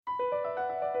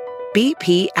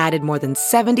BP added more than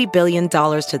 $70 billion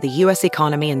to the U.S.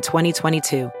 economy in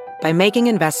 2022 by making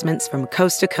investments from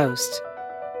coast to coast.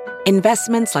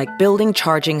 Investments like building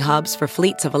charging hubs for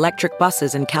fleets of electric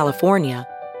buses in California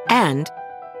and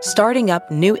starting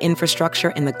up new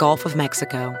infrastructure in the Gulf of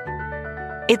Mexico.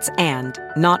 It's and,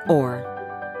 not or.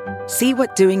 See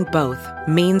what doing both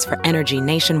means for energy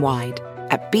nationwide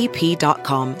at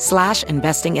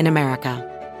bp.com/investing in America.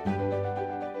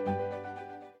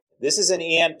 This is an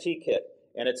EMT kit,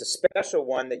 and it's a special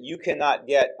one that you cannot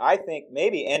get, I think,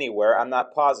 maybe anywhere. I'm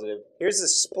not positive. Here's a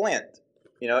splint.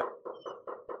 You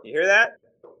hear that?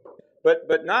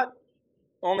 But not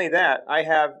only that, I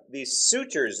have these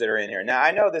sutures that are in here. Now, I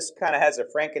know this kind of has a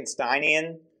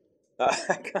Frankensteinian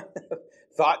kind of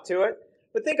thought to it,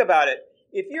 but think about it.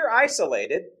 If you're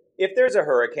isolated, if there's a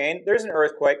hurricane, there's an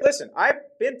earthquake. Listen, I've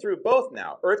been through both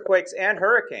now, earthquakes and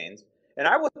hurricanes, and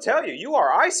I will tell you, you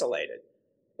are isolated.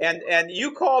 And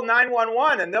you call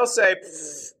 911 and they'll say,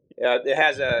 it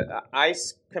has a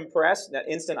ice compressed,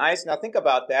 instant ice. Now think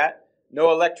about that.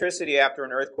 No electricity after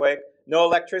an earthquake. No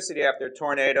electricity after a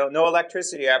tornado. No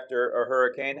electricity after a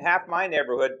hurricane. Half my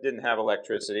neighborhood didn't have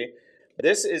electricity.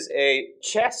 This is a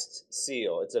chest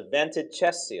seal. It's a vented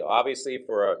chest seal. Obviously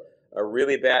for a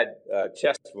really bad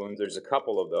chest wound, there's a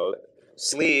couple of those.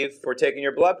 Sleeve for taking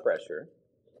your blood pressure.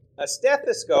 A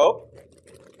stethoscope.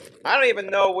 I don't even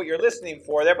know what you're listening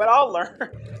for there, but I'll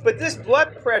learn. But this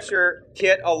blood pressure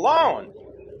kit alone,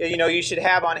 you should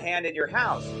have on hand in your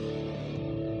house.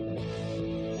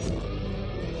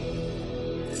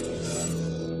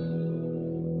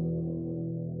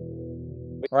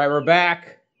 All right, we're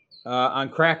back on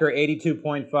Cracker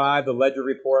 82.5, the Ledger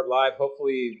Report Live.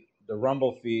 Hopefully the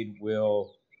Rumble feed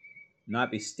will not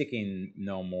be sticking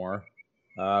no more,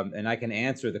 and I can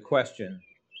answer the question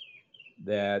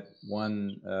that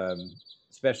one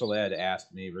special ed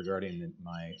asked me regarding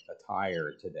my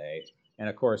attire today. And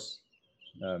of course,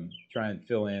 try and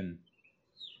fill in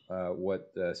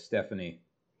what Stephanie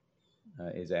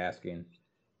is asking.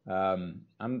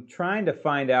 I'm trying to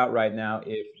find out right now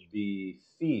if the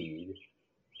feed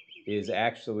is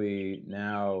actually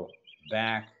now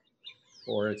back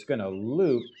or it's going to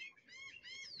loop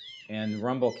and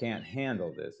Rumble can't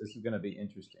handle this. This is going to be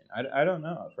interesting. I don't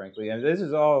know, frankly. And this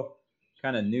is all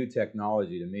kind of new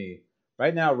technology to me.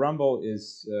 Right now, Rumble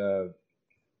is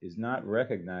not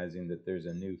recognizing that there's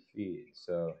a new feed,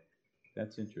 so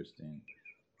that's interesting.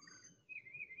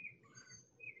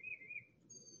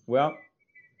 Well,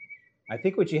 I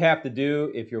think what you have to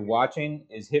do if you're watching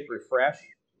is hit refresh,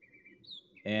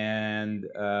 and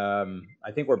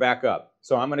I think we're back up.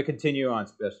 So I'm going to continue on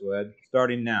Special Ed,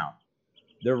 starting now.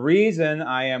 The reason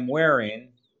I am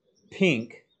wearing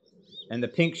pink and the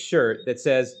pink shirt that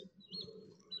says,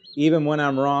 "Even when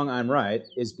I'm wrong, I'm right,"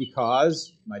 is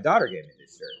because my daughter gave me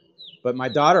this shirt. But my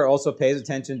daughter also pays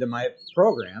attention to my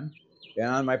program. And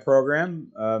on my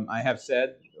program, I have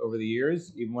said over the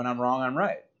years, even when I'm wrong, I'm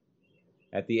right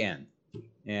at the end.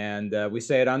 And we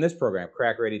say it on this program,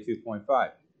 Cracker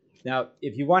 82.5. Now,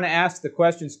 if you want to ask the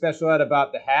question, Special Ed,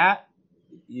 about the hat,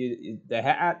 the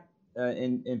hat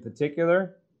in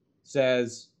particular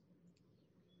says,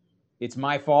 "It's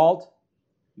my fault."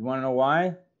 You want to know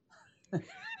why?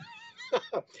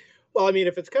 Well, I mean,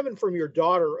 if it's coming from your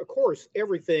daughter, of course,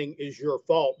 everything is your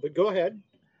fault. But go ahead.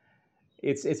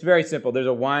 It's very simple. There's a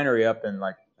winery up in,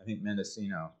 I think,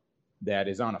 Mendocino that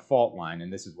is on a fault line,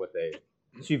 and this is what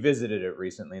she visited it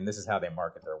recently, and this is how they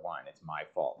market their wine. It's my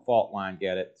fault. Fault line,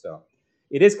 get it? So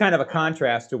it is kind of a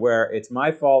contrast to where it's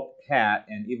my fault hat,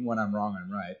 and even when I'm wrong,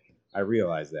 I'm right. I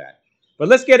realize that. But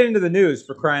let's get into the news,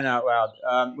 for crying out loud.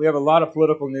 We have a lot of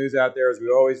political news out there, as we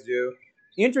always do.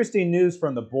 Interesting news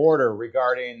from the border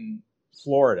regarding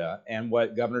Florida and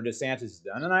what Governor DeSantis has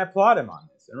done, and I applaud him on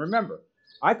this. And remember,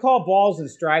 I call balls and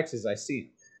strikes as I see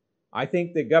them. I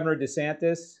think that Governor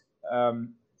DeSantis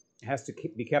has to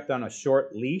be kept on a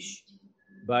short leash,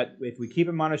 but if we keep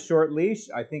him on a short leash,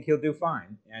 I think he'll do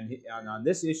fine. And on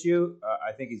this issue,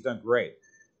 I think he's done great,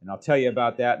 and I'll tell you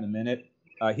about that in a minute.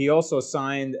 He also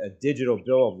signed a digital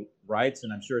Bill of Rights,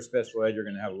 and I'm sure, Special Ed, you're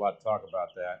going to have a lot to talk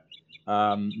about that.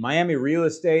 Miami real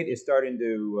estate is starting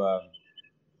to,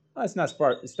 it's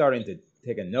starting to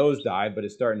take a nosedive, but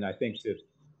it's starting, I think, to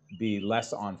be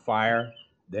less on fire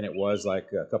than it was a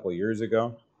couple of years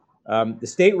ago. The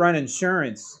state-run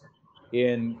insurance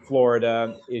in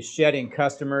Florida is shedding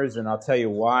customers, and I'll tell you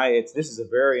why. This is a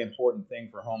very important thing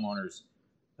for homeowners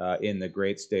in the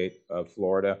great state of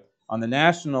Florida. On the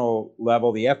national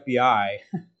level, the FBI,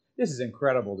 this is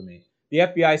incredible to me. The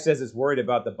FBI says it's worried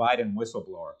about the Biden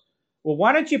whistleblower. Well,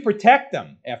 why don't you protect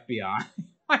them, FBI?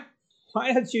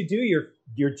 Why don't you do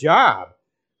your job?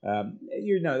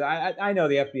 I know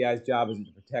the FBI's job isn't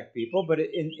to protect people, but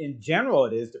in general,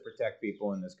 it is to protect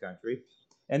people in this country.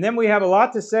 And then we have a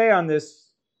lot to say on this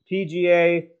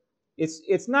PGA.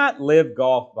 It's not Live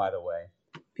Golf, by the way.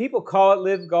 People call it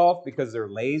Live Golf because they're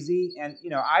lazy, and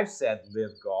I've said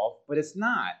Live Golf, but it's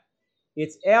not.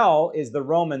 It's L is the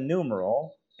Roman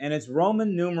numeral, and it's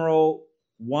Roman numeral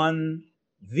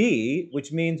 1V,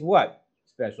 which means what,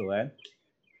 Special Ed?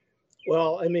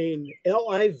 Well, I mean,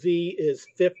 LIV is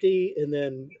 50, and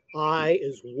then I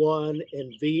is 1,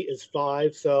 and V is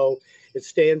 5. So it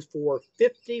stands for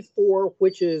 54,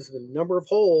 which is the number of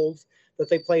holes that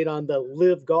they played on the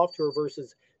Live Golf Tour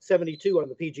versus 72 on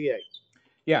the PGA.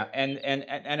 Yeah,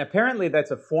 and apparently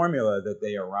that's a formula that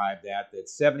they arrived at, that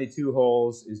 72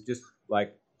 holes is just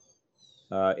like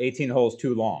 18 holes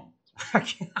too long. I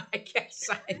guess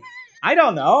I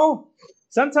don't know.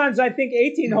 Sometimes I think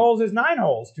 18 holes is 9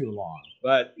 holes too long,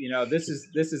 but this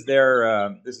is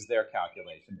their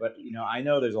calculation. But I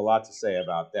know there's a lot to say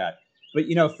about that. But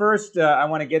first I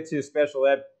want to get to Special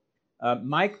Ed.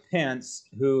 Mike Pence,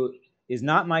 who is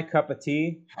not my cup of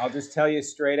tea. I'll just tell you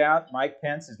straight out, Mike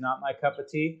Pence is not my cup of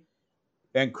tea,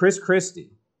 and Chris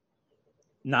Christie,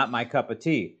 not my cup of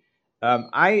tea.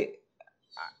 I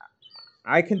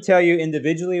can tell you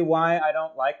individually why I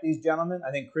don't like these gentlemen.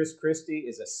 I think Chris Christie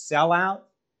is a sellout.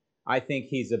 I think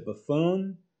he's a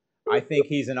buffoon. I think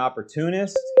he's an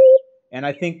opportunist. And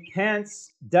I think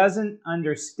Pence doesn't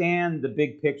understand the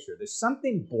big picture. There's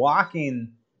something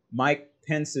blocking Mike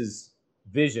Pence's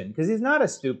vision, because he's not a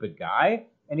stupid guy,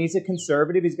 and he's a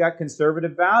conservative. He's got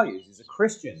conservative values. He's a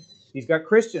Christian. He's got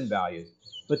Christian values.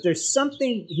 But there's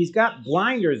something, he's got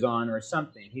blinders on or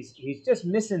something. He's just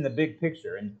missing the big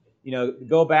picture. And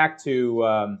go back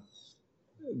to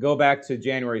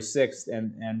January 6th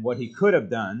and what he could have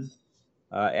done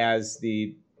as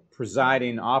the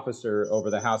presiding officer over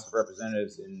the House of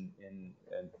Representatives in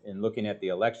looking at the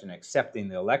election, accepting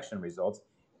the election results.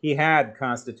 He had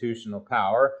constitutional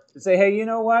power to say, hey, you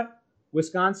know what?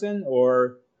 Wisconsin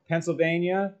or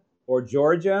Pennsylvania or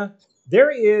Georgia,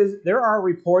 there are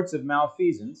reports of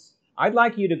malfeasance. I'd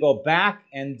like you to go back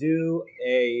and do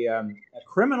a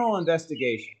criminal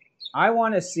investigation. I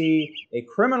want to see a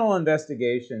criminal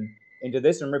investigation into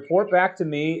this and report back to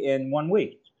me in 1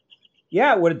 week.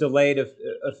 Yeah, it would have delayed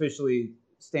officially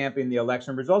stamping the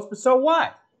election results, but so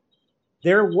what?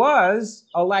 There was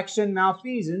election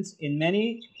malfeasance in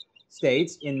many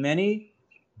states, in many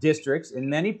districts, in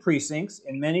many precincts,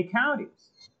 in many counties.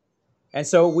 And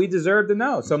so we deserve to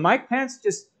know. So Mike Pence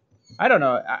just, I don't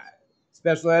know,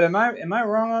 Special Ed, am I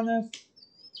wrong on this?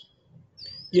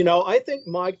 I think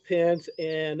Mike Pence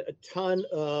and a ton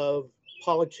of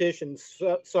politicians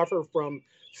suffer from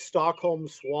Stockholm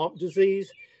swamp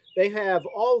disease. They have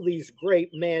all these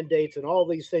great mandates and all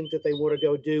these things that they want to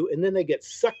go do, and then they get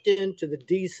sucked into the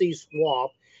DC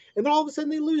swamp, and then all of a sudden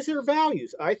they lose their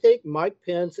values. I think Mike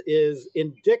Pence is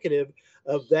indicative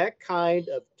of that kind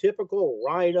of typical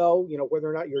rhino, whether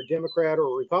or not you're a Democrat or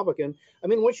a Republican. I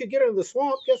mean, once you get into the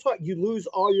swamp, guess what? You lose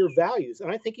all your values.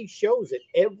 And I think he shows it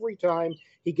every time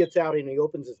he gets out and he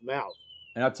opens his mouth.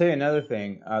 And I'll tell you another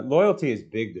thing. Loyalty is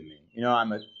big to me.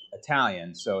 I'm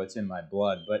Italian, so it's in my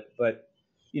blood. But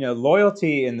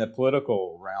loyalty in the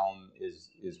political realm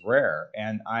is rare.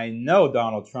 And I know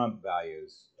Donald Trump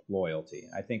values loyalty.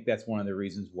 I think that's one of the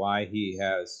reasons why he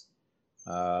has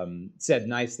said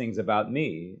nice things about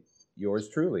me, yours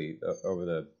truly,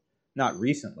 not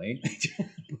recently,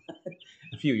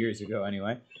 a few years ago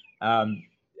anyway. But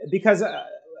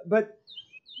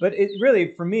it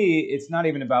really, for me, it's not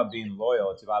even about being loyal.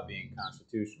 It's about being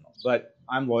constitutional. But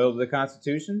I'm loyal to the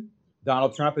Constitution.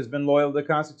 Donald Trump has been loyal to the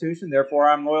Constitution. Therefore,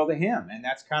 I'm loyal to him. And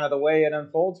that's kind of the way it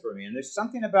unfolds for me. And there's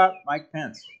something about Mike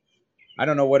Pence. I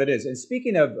don't know what it is. And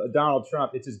speaking of Donald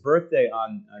Trump, it's his birthday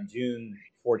on June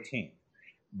 14th.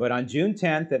 But on June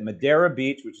 10th at Madeira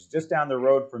Beach, which is just down the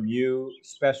road from you,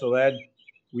 Special Ed,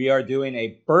 we are doing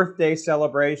a birthday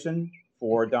celebration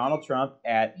for Donald Trump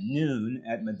at noon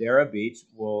at Madeira Beach.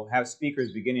 We'll have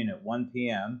speakers beginning at 1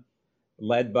 p.m.,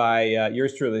 led by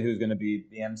yours truly, who's going to be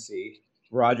the MC.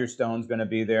 Roger Stone's going to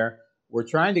be there. We're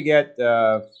trying to get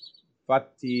Fatiago,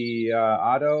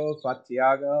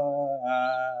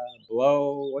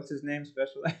 Blow, what's his name,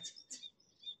 Special Ed?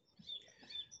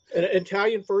 An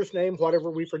Italian first name,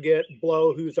 whatever we forget,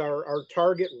 Blow, who's our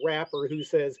Target rapper who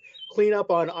says, clean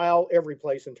up on aisle every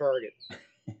place in Target.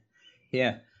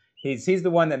 Yeah. He's the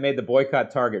one that made the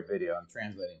Boycott Target video. I'm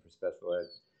translating for Special Ed.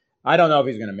 I don't know if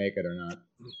he's going to make it or not,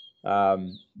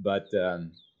 but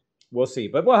we'll see.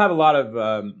 But we'll have a lot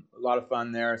of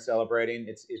fun there celebrating.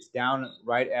 It's down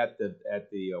right at the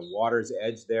water's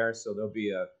edge there, so there'll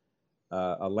be a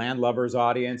a land lovers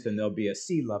audience, and there'll be a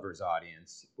sea lovers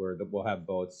audience where we'll have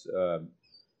boats.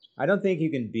 I don't think you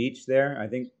can beach there. I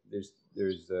think there's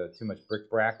too much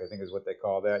bric-a-brac, I think is what they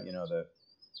call that. You know, the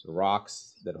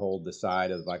rocks that hold the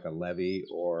side of like a levee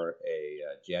or a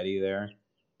jetty there.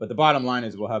 But the bottom line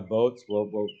is we'll have boats. We'll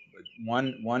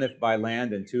one if by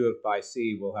land and two if by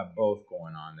sea. We'll have both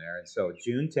going on there. And so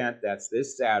June 10th, that's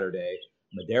this Saturday,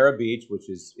 Madeira Beach, which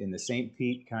is in the St.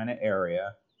 Pete kind of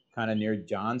area, kind of near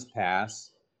Johns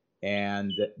Pass.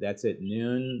 And that's at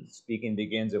noon. Speaking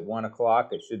begins at 1 o'clock.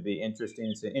 It should be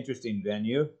interesting. It's an interesting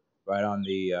venue right on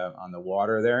the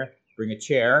water there. Bring a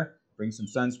chair, bring some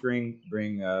sunscreen,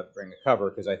 bring a cover,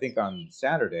 because I think on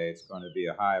Saturday it's going to be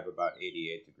a high of about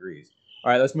 88 degrees.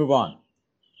 All right, let's move on.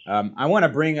 I want to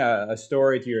bring a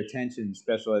story to your attention,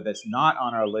 Special Ed, that's not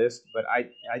on our list, but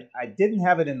I didn't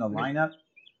have it in the lineup.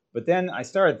 But then I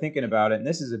started thinking about it, and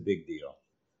this is a big deal.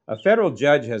 A federal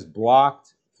judge has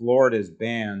blocked Florida's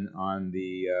ban on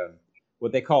the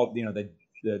what they call,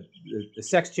 the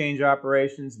sex change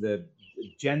operations, the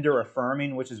gender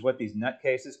affirming, which is what these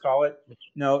nutcases call it.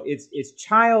 No, it's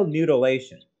child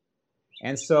mutilation.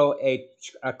 And so a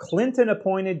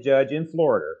Clinton-appointed judge in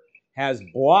Florida has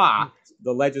blocked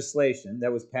the legislation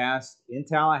that was passed in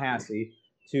Tallahassee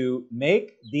to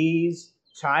make these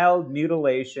child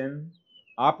mutilation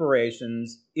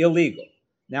operations illegal.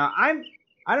 Now, I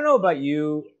don't know about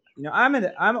you. You know,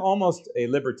 I'm almost a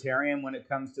libertarian when it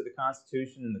comes to the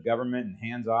Constitution and the government and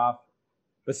hands off.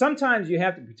 But sometimes you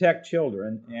have to protect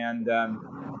children, and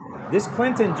this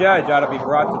Clinton judge ought to be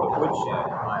brought to the woodshed,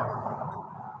 in my opinion.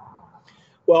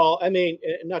 Well, I mean,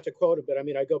 not to quote him, but I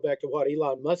mean, I go back to what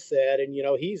Elon Musk said, and,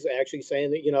 he's actually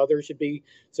saying that, there should be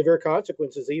severe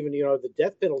consequences, even, the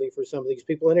death penalty for some of these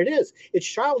people. And it's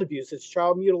child abuse, it's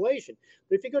child mutilation.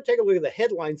 But if you go take a look at the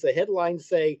headlines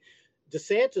say,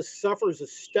 DeSantis suffers a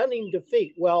stunning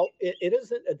defeat. Well, it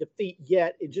isn't a defeat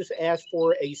yet. It just asked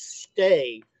for a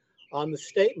stay on the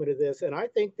statement of this. And I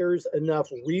think there's enough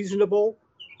reasonable,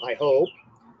 I hope,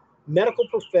 medical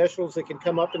professionals that can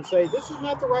come up and say, this is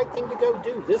not the right thing to go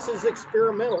do. This is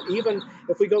experimental. Even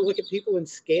if we go look at people in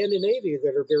Scandinavia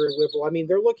that are very liberal, I mean,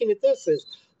 they're looking at this as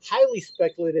highly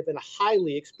speculative and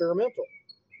highly experimental.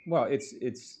 Well,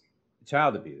 it's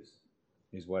child abuse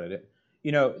is what it is.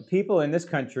 People in this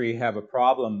country have a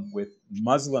problem with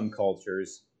Muslim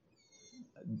cultures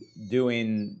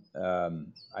doing,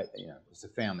 it's a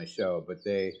family show, but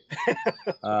they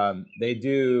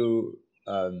do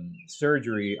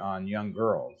surgery on young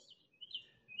girls.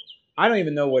 I don't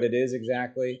even know what it is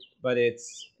exactly, but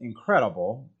it's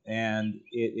incredible, and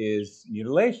it is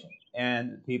mutilation.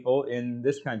 And people in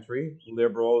this country,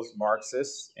 liberals,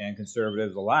 Marxists, and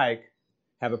conservatives alike,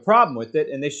 have a problem with it,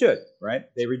 and they should, right?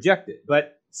 They reject it.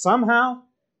 But somehow,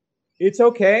 it's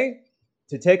okay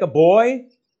to take a boy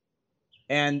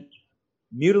and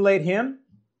mutilate him,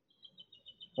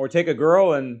 or take a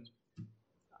girl and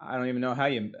I don't even know how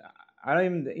I don't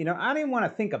even want to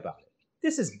think about it.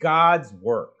 This is God's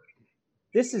work.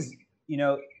 This is,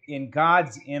 in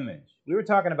God's image. We were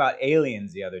talking about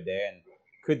aliens the other day, and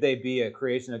could they be a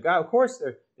creation of God? Of course,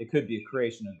 they could be a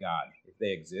creation of God if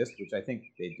they exist, which I think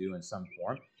they do in some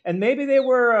form. And maybe they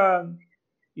were,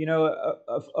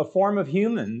 a form of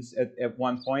humans at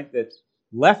one point that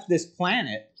left this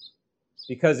planet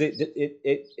because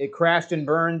it crashed and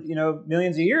burned,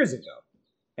 millions of years ago.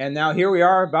 And now here we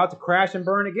are about to crash and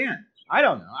burn again. I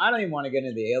don't know. I don't even want to get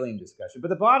into the alien discussion. But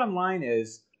the bottom line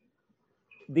is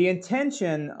the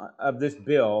intention of this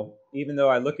bill, even though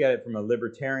I look at it from a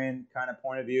libertarian kind of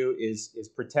point of view, is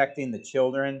protecting the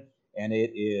children. And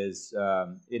it is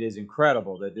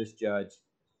incredible that this judge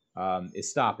is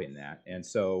stopping that. And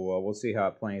so we'll see how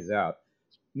it plays out.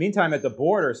 Meantime, at the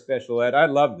border, Special Ed, I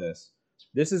love this.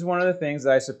 This is one of the things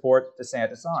that I support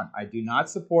DeSantis on. I do not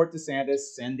support DeSantis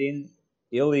sending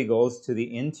illegals to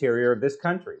the interior of this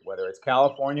country, whether it's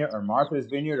California or Martha's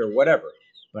Vineyard or whatever.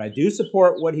 But I do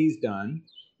support what he's done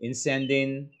in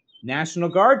sending National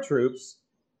Guard troops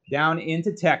down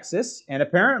into Texas, and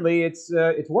apparently it's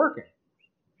working.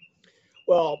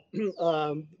 Well,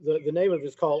 the name of it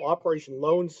is called Operation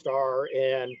Lone Star,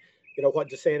 and what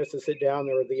DeSantis has sit down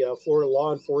there, the Florida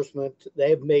law enforcement, they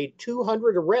have made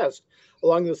 200 arrests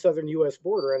along the southern U.S.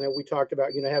 border. And then we talked about,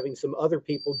 having some other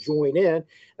people join in. And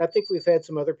I think we've had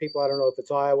some other people. I don't know if it's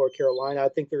Iowa or Carolina. I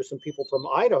think there's some people from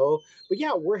Idaho. But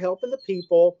yeah, we're helping the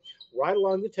people right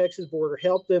along the Texas border,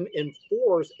 help them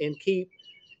enforce and keep,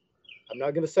 I'm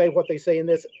not going to say what they say in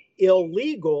this,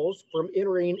 illegals from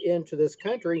entering into this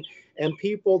country, and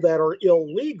people that are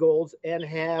illegals and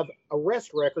have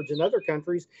arrest records in other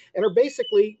countries and are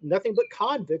basically nothing but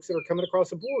convicts that are coming across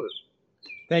the border.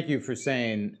 Thank you for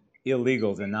saying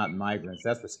illegals and not migrants.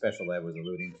 That's what Special Ed was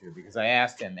alluding to, because I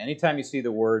asked him, anytime you see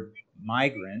the word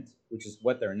migrant, which is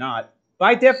what they're not,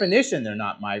 by definition, they're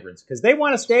not migrants because they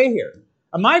want to stay here.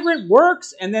 A migrant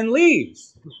works and then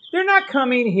leaves. They're not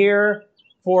coming here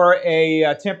for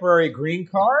a temporary green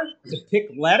card to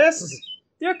pick lettuce.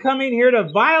 They're coming here to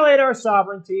violate our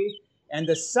sovereignty and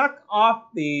to suck off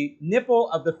the nipple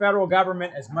of the federal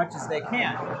government as much as they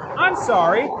can. I'm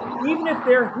sorry, even if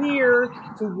they're here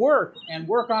to work and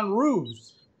work on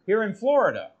roofs here in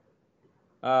Florida,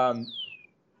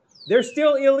 they're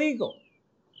still illegal.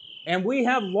 And we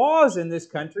have laws in this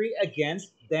country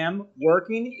against them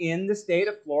working in the state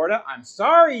of Florida. I'm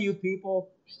sorry, you people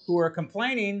who are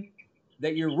complaining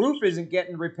that your roof isn't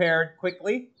getting repaired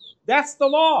quickly. That's the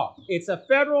law. It's a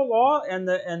federal law, and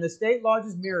the state law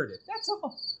just mirrored it. That's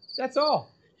all. That's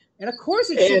all. And of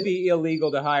course, it should be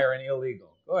illegal to hire an illegal.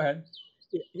 Go ahead.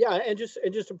 Yeah, and just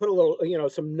to put a little,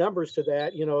 some numbers to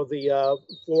that, the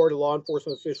Florida law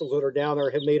enforcement officials that are down there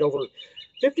have made over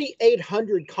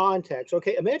 5,800 contacts.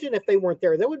 Okay, imagine if they weren't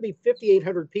there. That would be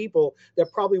 5,800 people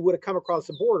that probably would have come across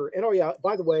the border. And oh yeah,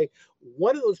 by the way,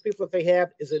 one of those people that they have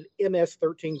is an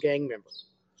MS-13 gang member.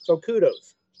 So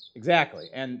kudos. Exactly,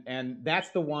 and that's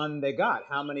the one they got.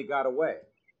 How many got away,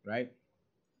 right?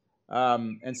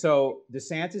 And so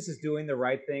DeSantis is doing the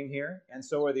right thing here, and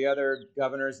so are the other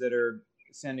governors that are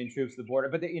sending troops to the border.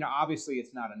 But obviously,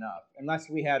 it's not enough unless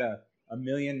we had a 1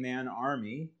 million-man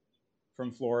army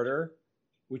from Florida,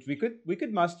 which we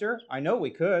could muster. I know we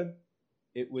could.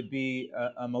 It would be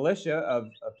a militia of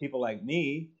people like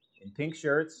me in pink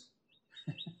shirts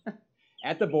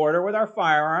at the border with our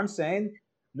firearms, saying,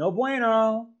 "No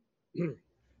bueno,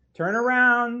 turn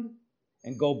around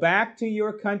and go back to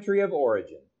your country of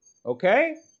origin."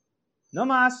 Okay? No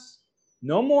mas.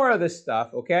 No more of this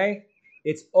stuff, okay?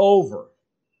 It's over.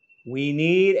 We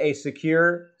need a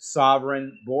secure,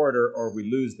 sovereign border or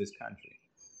we lose this country.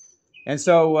 And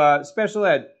so, Special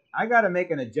Ed, I got to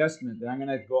make an adjustment that I'm going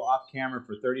to go off camera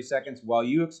for 30 seconds while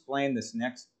you explain this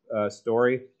next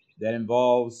story that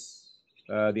involves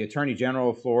the Attorney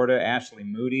General of Florida, Ashley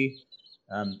Moody.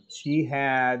 She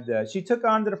took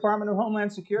on the Department of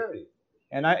Homeland Security.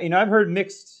 And I've heard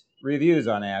mixed reviews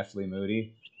on Ashley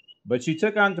Moody, but she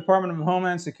took on the Department of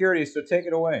Homeland Security, so take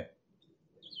it away.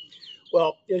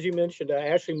 Well, as you mentioned,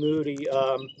 Ashley Moody,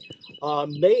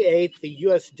 on May 8th, the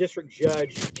U.S. District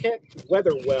Judge Kent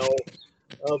Weatherwell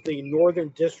of the Northern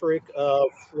District of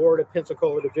Florida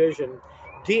Pensacola Division,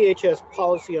 DHS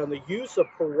policy on the use of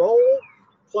parole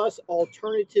plus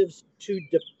alternatives to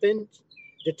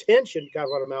detention, God,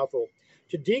 what a mouthful,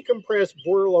 to decompress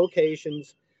border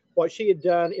locations. What she had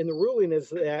done in the ruling is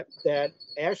that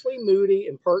Ashley Moody,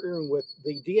 in partnering with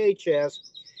the DHS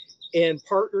and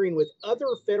partnering with other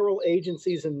federal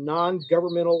agencies and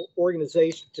non-governmental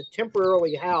organizations to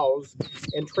temporarily house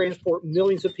and transport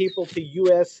millions of people to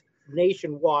U.S.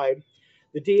 nationwide,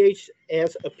 the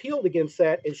DHS appealed against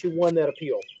that, and she won that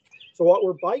appeal. So what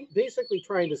we're basically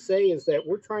trying to say is that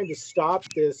we're trying to stop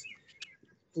this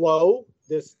flow,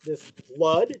 this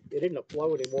flood. It isn't a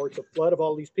flow anymore. It's a flood of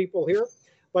all these people here,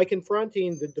 by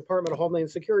confronting the Department of Homeland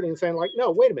Security and saying, like,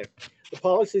 no, wait a minute. The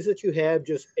policies that you have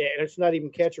and it's not even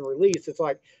catch and release. It's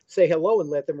like, say hello and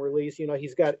let them release.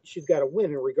 She's got to win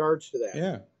in regards to that.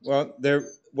 Yeah. Well,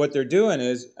 what they're doing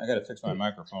is, I got to fix my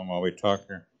microphone while we talk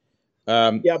here.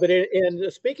 Yeah, but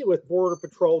speaking with Border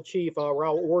Patrol Chief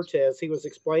Raul Ortiz, he was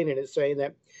explaining it, saying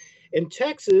that in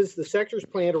Texas, the sector's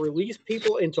plan to release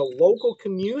people into local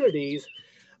communities,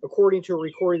 according to a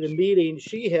recording of the meeting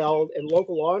she held and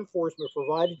local law enforcement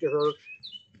provided to her,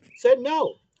 said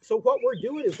no. So what we're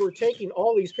doing is we're taking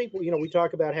all these people, we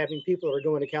talk about having people that are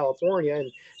going to California,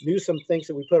 and Newsom thinks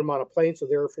that we put them on a plane, so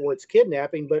therefore it's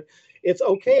kidnapping, but it's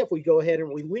okay if we go ahead and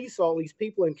release all these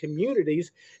people in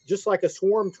communities, just like a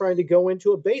swarm trying to go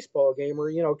into a baseball game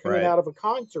or, coming out of a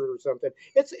concert or something.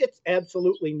 It's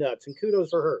absolutely nuts, and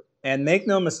kudos for her. And make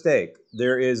no mistake,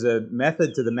 there is a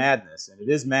method to the madness, and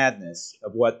it is madness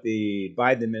of what the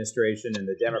Biden administration and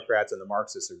the Democrats and the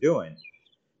Marxists are doing.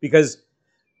 Because,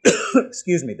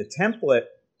 excuse me, the template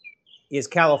is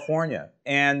California,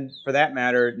 and for that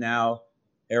matter, now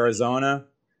Arizona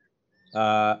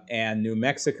and New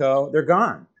Mexico. They're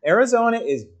gone. Arizona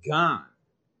is gone.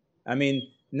 I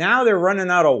mean, now they're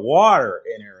running out of water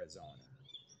in Arizona.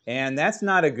 And that's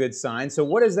not a good sign. So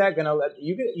what is that going to let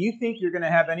you think you're going to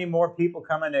have any more people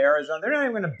coming to Arizona? They're not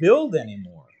even going to build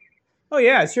anymore. Oh,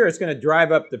 yeah, sure, it's going to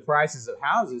drive up the prices of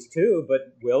houses too,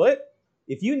 but will it?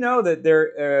 If you know that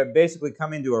they're basically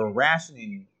coming to a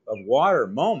rationing of water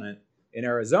moment in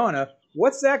Arizona,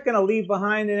 what's that going to leave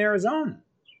behind in Arizona?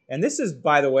 And this is,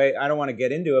 by the way, I don't want to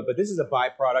get into it, but this is a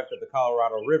byproduct of the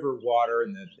Colorado River water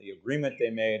and the agreement they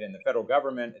made and the federal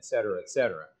government, et cetera,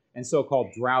 and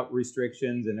so-called drought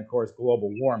restrictions and, of course, global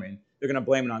warming. They're going to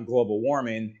blame it on global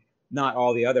warming, not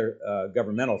all the other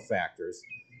governmental factors.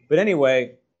 But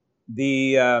anyway,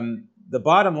 the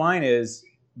bottom line is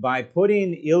by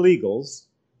putting illegals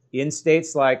in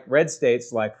red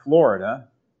states like Florida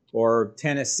or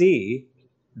Tennessee,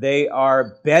 they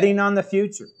are betting on the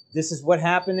future. This is what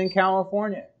happened in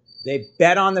California. They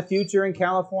bet on the future in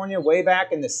California way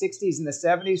back in the 60s and the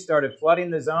 70s, started flooding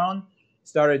the zone,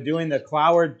 started doing the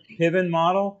Cloward-Piven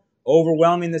model,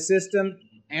 overwhelming the system,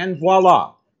 and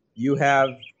voila, you have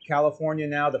California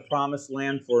now the promised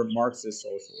land for Marxist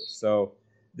socialists. So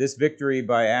this victory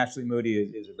by Ashley Moody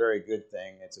is a very good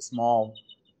thing. It's a small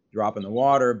drop in the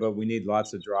water, but we need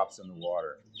lots of drops in the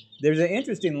water. There's an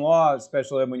interesting law,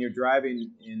 especially when you're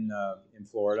driving in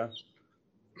Florida,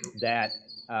 that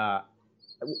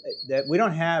we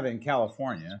don't have in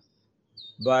California,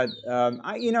 but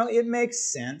it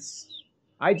makes sense.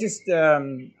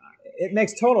 It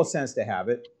makes total sense to have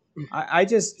it. I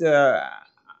think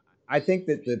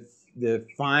that the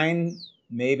fine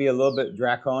may be a little bit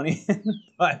draconian,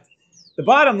 but the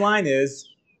bottom line is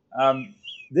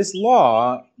this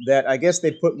law that I guess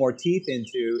they put more teeth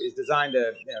into is designed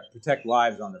to protect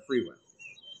lives on the freeway.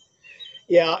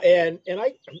 Yeah, and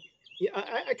I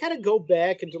kind of go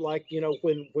back into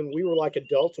when we were like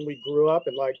adults and we grew up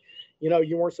and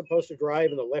you weren't supposed to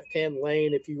drive in the left-hand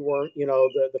lane if you weren't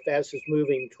the fastest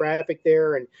moving traffic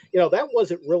there, and that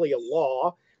wasn't really a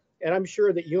law. And I'm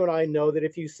sure that you and I know that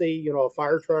if you see a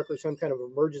fire truck or some kind of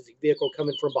emergency vehicle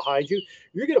coming from behind you,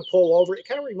 you're going to pull over. It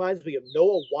kind of reminds me of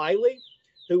Noah Wiley,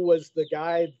 who was the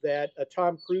guy that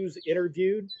Tom Cruise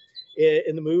interviewed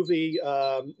in the movie.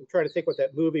 I'm trying to think what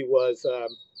that movie was.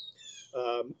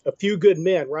 A Few Good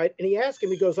Men, right? And he asked him,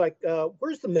 he goes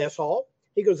where's the mess hall?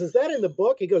 He goes, is that in the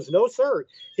book? He goes, no, sir.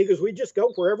 He goes, we just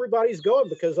go where everybody's going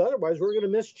because otherwise we're going to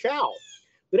miss chow.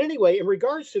 But anyway, in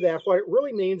regards to that, what it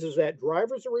really means is that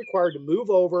drivers are required to move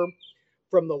over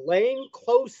from the lane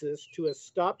closest to a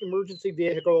stopped emergency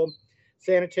vehicle,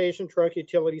 sanitation, truck,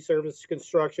 utility service,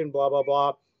 construction, blah, blah,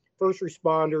 blah, first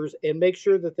responders, and make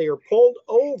sure that they are pulled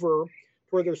over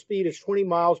where their speed is 20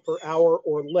 miles per hour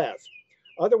or less.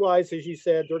 Otherwise, as you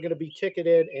said, they're going to be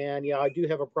ticketed. And I do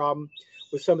have a problem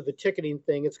with some of the ticketing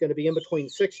thing. It's going to be in between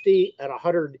 $60 and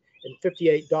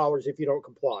 $158 if you don't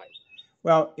comply.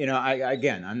 Well,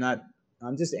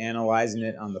 I'm just analyzing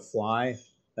it on the fly.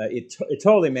 It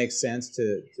totally makes sense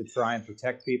to try and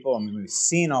protect people. I mean, we've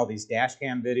seen all these dash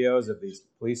cam videos of these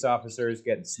police officers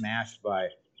getting smashed by,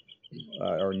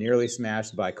 or nearly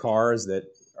smashed by cars that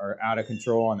are out of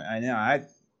control. And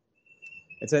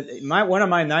one of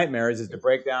my nightmares is to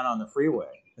break down on the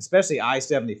freeway, especially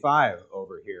I-75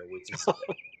 over here,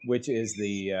 which is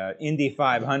the Indy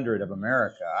 500 of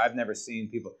America. I've never seen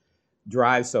people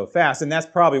drive so fast, and that's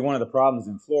probably one of the problems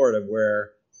in Florida,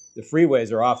 where the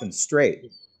freeways are often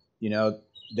straight.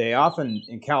 They often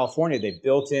in California they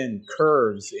built in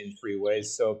curves in freeways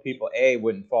so people A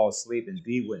wouldn't fall asleep and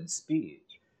B wouldn't speed.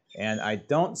 And I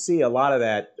don't see a lot of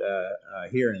that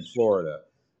here in Florida.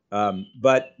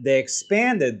 But they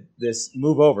expanded this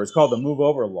move over. It's called the move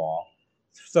over law.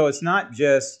 So it's not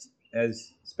just,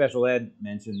 as Special Ed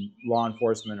mentioned, law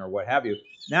enforcement or what have you.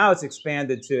 Now it's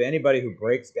expanded to anybody who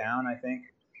breaks down, I think,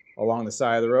 along the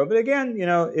side of the road. But again,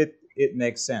 it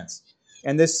makes sense.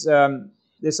 And this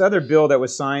other bill that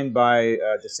was signed by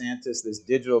DeSantis, this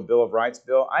digital Bill of Rights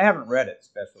bill, I haven't read it,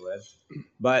 Special Ed,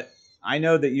 but I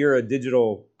know that you're a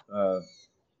digital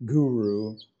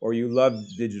guru, or you love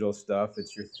digital stuff.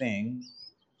 It's your thing.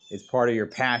 It's part of your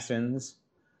passions.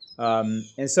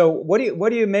 And so what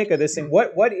do you make of this thing?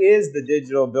 What is the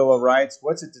digital Bill of Rights?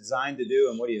 What's it designed to do,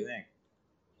 and what do you think?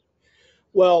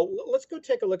 Well, let's go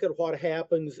take a look at what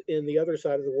happens in the other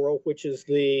side of the world, which is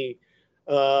the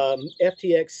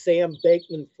FTX Sam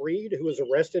Bankman-Fried, who was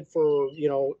arrested for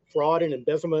fraud and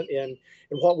embezzlement in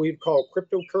what we'd call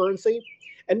cryptocurrency.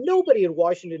 And nobody in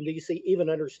Washington, D.C. even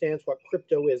understands what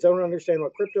crypto is. They don't understand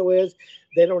what crypto is.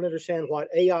 They don't understand what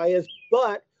AI is.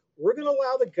 But we're going to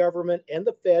allow the government and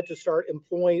the Fed to start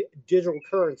employing digital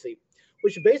currency,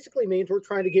 which basically means we're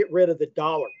trying to get rid of the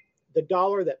dollar. The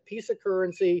dollar, that piece of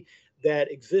currency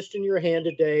that exists in your hand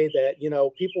today that,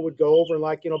 people would go over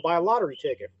and buy a lottery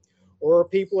ticket, or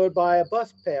people would buy a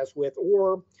bus pass with,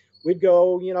 or we'd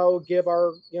go, give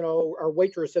our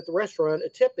waitress at the restaurant a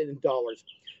tip in dollars.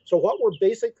 So what we're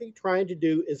basically trying to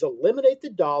do is eliminate the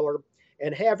dollar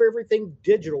and have everything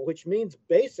digital, which means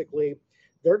basically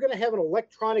they're going to have an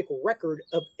electronic record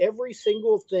of every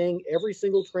single thing, every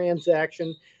single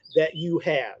transaction that you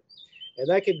have. And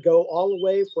that could go all the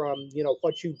way from,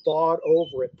 what you bought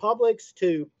over at Publix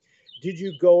to, did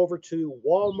you go over to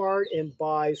Walmart and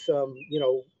buy some,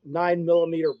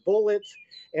 9mm bullets?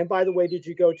 And by the way, did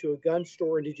you go to a gun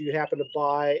store and did you happen to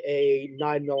buy a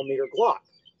 9mm Glock?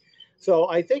 So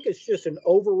I think it's just an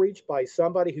overreach by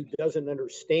somebody who doesn't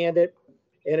understand it.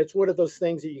 And it's one of those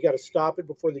things that you got to stop it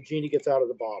before the genie gets out of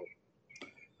the bottle.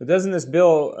 But doesn't this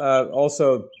bill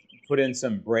also put in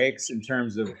some brakes in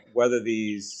terms of whether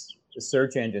these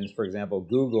search engines, for example,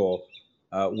 Google,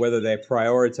 whether they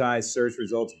prioritize search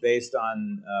results based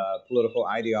on political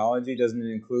ideology? Doesn't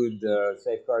it include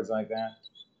safeguards like that?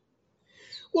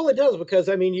 Well, it does, because,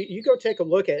 you go take a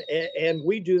look at it, and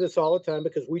we do this all the time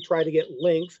because we try to get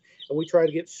links and we try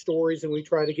to get stories and we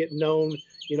try to get known,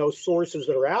 sources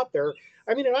that are out there.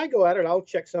 And I go at it, I'll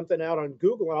check something out on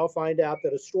Google and I'll find out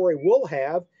that a story we'll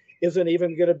have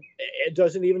it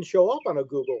doesn't even show up on a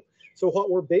Google. So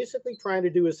what we're basically trying to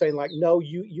do is saying, like, no,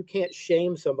 you can't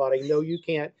shame somebody. No, you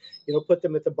can't, put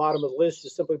them at the bottom of the list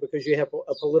just simply because you have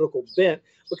a political bent.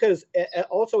 Because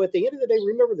also at the end of the day,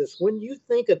 remember this, when you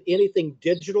think of anything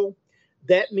digital,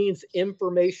 that means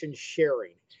information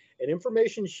sharing. And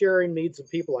information sharing means the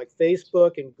people like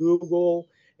Facebook and Google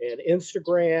and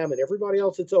Instagram and everybody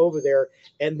else that's over there,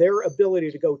 and their ability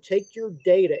to go take your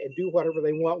data and do whatever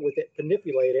they want with it,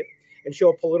 manipulate it, and show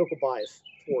a political bias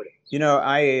toward it.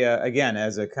 I, again,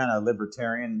 as a kind of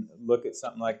libertarian, look at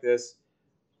something like this.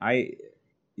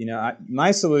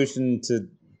 My solution to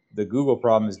the Google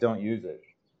problem is don't use it.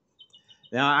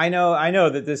 Now, I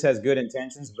know that this has good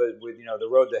intentions, but with, the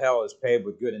road to hell is paved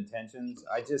with good intentions.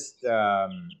 I just, I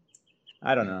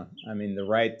don't know. The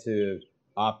right to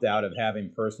opt out of having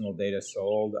personal data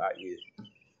sold,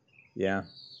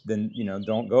 then,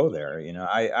 don't go there.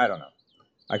 I don't know.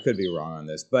 I could be wrong on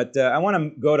this, but I want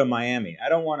to go to Miami. I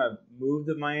don't want to move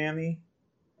to Miami,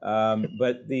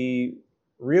 but the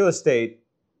real estate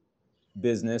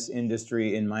business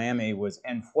industry in Miami was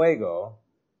en fuego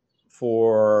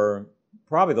for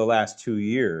probably the last 2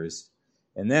 years.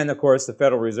 And then, of course, the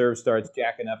Federal Reserve starts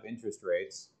jacking up interest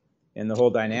rates and the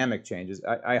whole dynamic changes.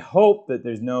 I hope that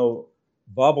there's no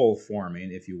bubble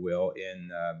forming, if you will,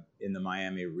 in the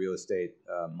Miami real estate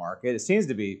market. It seems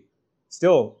to be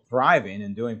still thriving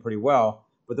and doing pretty well.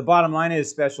 But the bottom line is,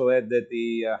 Special Ed, that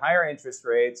the higher interest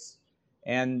rates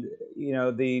and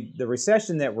the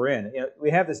recession that we're in,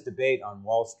 we have this debate on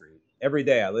Wall Street. Every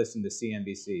day I listen to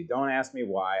CNBC. Don't ask me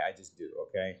why, I just do,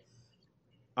 okay?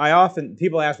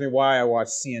 People ask me why I watch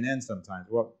CNN sometimes.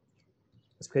 Well,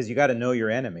 it's because you got to know your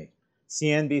enemy.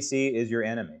 CNBC is your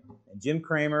enemy. And Jim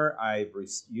Cramer, I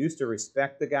used to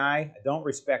respect the guy. I don't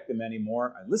respect him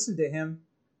anymore. I listen to him,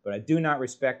 but I do not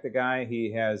respect the guy.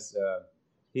 He has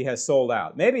sold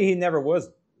out. Maybe he never was,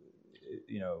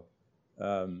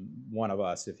 one of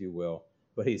us, if you will,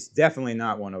 but he's definitely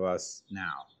not one of us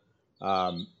now.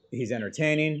 He's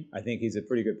entertaining. I think he's a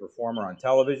pretty good performer on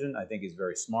television. I think he's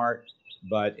very smart.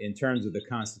 But in terms of the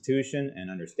Constitution and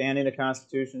understanding the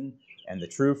Constitution and the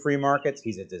true free markets,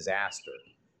 he's a disaster.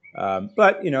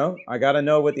 But, I got to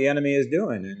know what the enemy is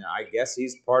doing, and I guess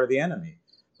he's part of the enemy.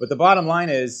 But the bottom line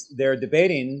is they're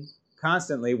debating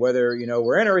constantly whether,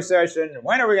 we're in a recession,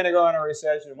 when are we going to go in a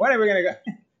recession, when are we going to go?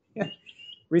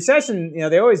 Recession,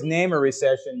 they always name a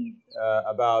recession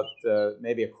about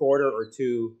maybe a quarter or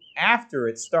two after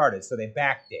it started, so they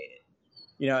backdate it.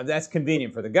 That's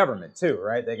convenient for the government too,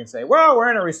 right? They can say, well, we're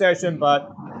in a recession,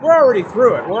 but we're already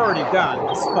through it. We're already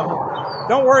done. So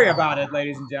don't worry about it,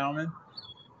 ladies and gentlemen.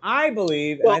 I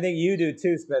believe, and I think you do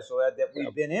too, Special Ed, that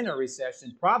we've been in a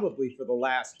recession probably for the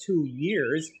last 2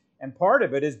 years. And part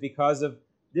of it is because of,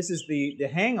 this is the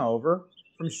hangover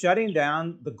from shutting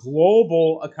down the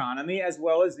global economy as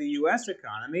well as the U.S.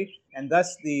 economy. And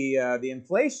thus the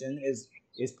inflation is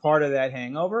part of that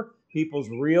hangover. People's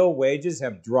real wages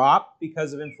have dropped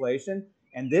because of inflation.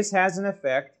 And this has an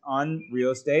effect on real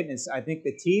estate. And I think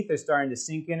the teeth are starting to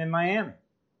sink in Miami.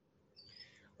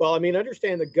 Well,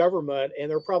 understand the government, and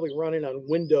they're probably running on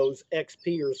Windows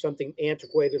XP or something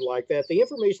antiquated like that. The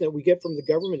information that we get from the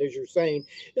government, as you're saying,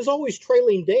 is always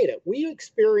trailing data. We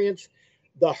experience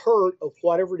the hurt of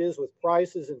whatever it is with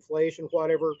prices, inflation,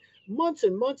 whatever, months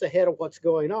and months ahead of what's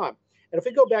going on. And if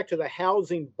we go back to the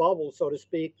housing bubble, so to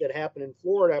speak, that happened in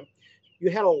Florida,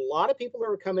 you had a lot of people that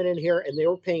were coming in here and they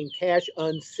were paying cash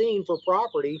unseen for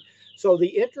property. So the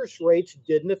interest rates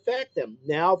didn't affect them.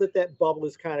 Now that bubble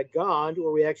is kind of gone, to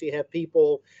where we actually have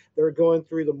people that are going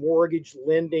through the mortgage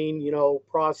lending,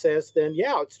 process, then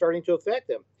it's starting to affect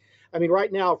them.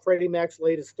 Right now, Freddie Mac's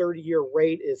latest 30-year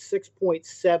rate is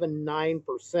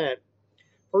 6.79%.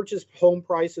 Purchase home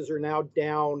prices are now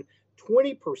down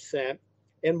 20%.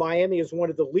 and Miami is one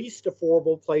of the least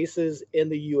affordable places in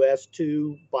the U.S.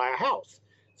 to buy a house.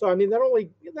 So I mean, that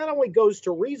only goes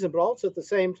to reason, but also at the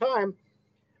same time,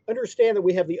 understand that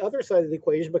we have the other side of the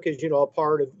equation because a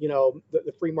part of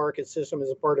the free market system is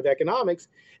a part of economics.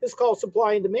 It's called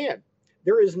supply and demand.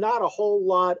 There is not a whole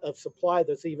lot of supply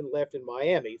that's even left in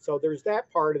Miami, so there's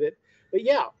that part of it. But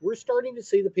yeah, we're starting to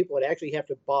see the people that actually have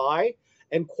to buy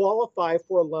and qualify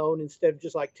for a loan instead of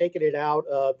just like taking it out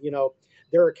of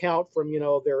their account from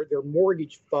their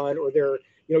mortgage fund or their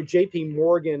JP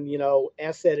Morgan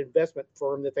asset investment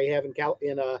firm that they have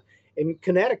in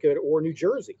Connecticut or New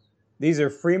Jersey. These are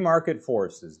free market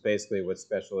forces, basically what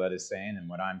Special Ed is saying and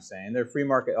what I'm saying. They're free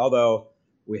market, although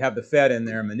we have the Fed in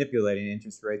there manipulating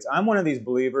interest rates. I'm one of these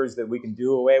believers that we can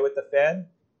do away with the Fed.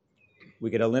 We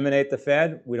could eliminate the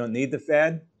Fed. We don't need the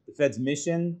Fed. The Fed's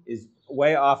mission is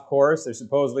way off course. They're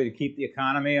supposedly to keep the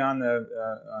economy on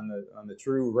the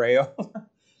true rail.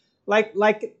 like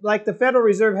the Federal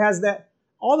Reserve has that.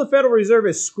 All the Federal Reserve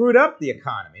has screwed up the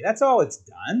economy. That's all it's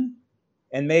done,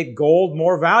 and made gold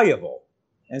more valuable.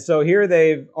 And so here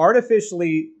they've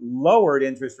artificially lowered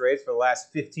interest rates for the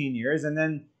last 15 years, and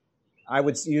then I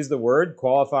would use the word,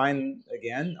 qualifying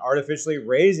again, artificially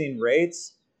raising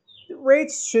rates. The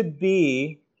rates should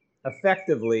be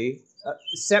effectively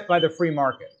set by the free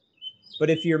market. But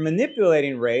if you're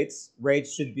manipulating rates,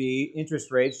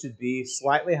 interest rates should be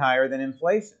slightly higher than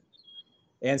inflation.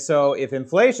 And so if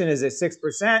inflation is at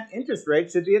 6%, interest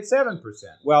rates should be at 7%.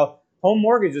 Well, home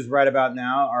mortgages right about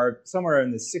now are somewhere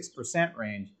in the 6%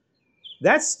 range.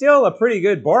 That's still a pretty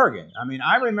good bargain. I mean,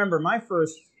 I remember my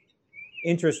first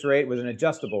interest rate was an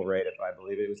adjustable rate, if I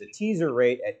believe it. It was a teaser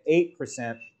rate at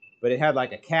 8%, but it had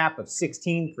like a cap of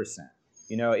 16%.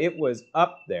 It was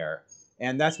up there.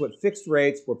 And that's what fixed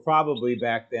rates were probably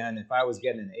back then. If I was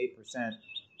getting an 8%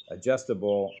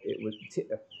 adjustable,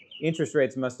 interest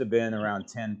rates must have been around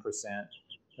 10%.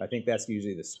 I think that's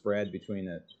usually the spread between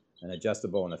an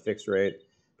adjustable and a fixed rate.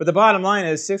 But the bottom line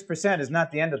is 6% is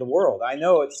not the end of the world. I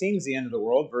know it seems the end of the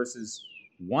world versus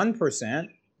 1%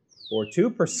 or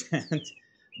 2%,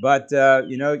 but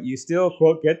you still,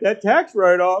 quote, get that tax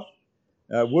write-off.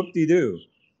 Whoop-de-doo.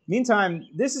 Meantime,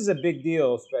 this is a big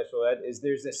deal, Special Ed, is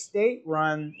there's a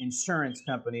state-run insurance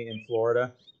company in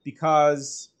Florida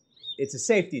because it's a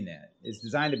safety net. It's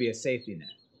designed to be a safety net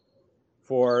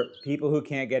for people who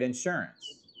can't get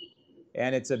insurance.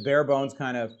 And it's a bare bones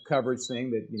kind of coverage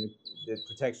thing that that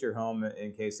protects your home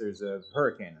in case there's a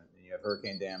hurricane and you have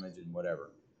hurricane damage and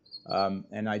whatever.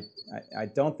 And I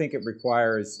don't think it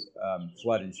requires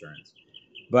flood insurance.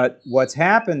 But what's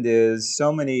happened is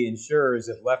so many insurers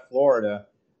have left Florida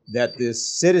that this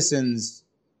Citizens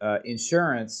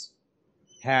insurance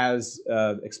has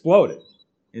exploded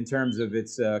in terms of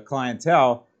its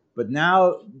clientele. But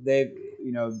now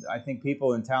I think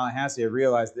people in Tallahassee have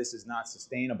realized this is not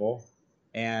sustainable,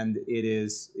 and it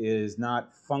is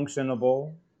not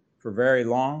functionable for very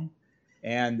long,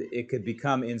 and it could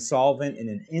become insolvent in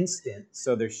an instant.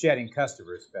 So they're shedding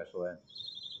customers, Special Ed.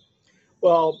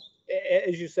 Well,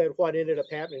 as you said, what ended up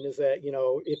happening is that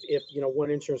if one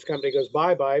insurance company goes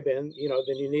bye-bye, then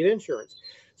you need insurance.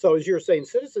 So as you're saying,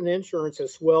 Citizen Insurance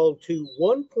has swelled to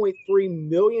 1.3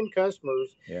 million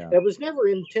customers. Yeah. That was never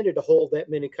intended to hold that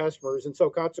many customers. And so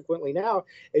consequently now,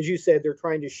 as you said, they're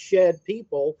trying to shed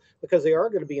people because they are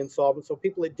going to be insolvent. So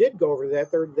people that did go over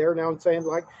that, they're now saying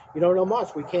like, no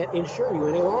mas, we can't insure you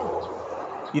any longer.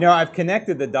 I've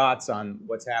connected the dots on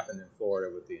what's happened in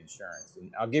Florida with the insurance.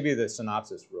 And I'll give you the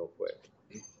synopsis real quick.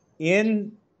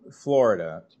 In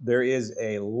Florida, there is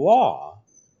a law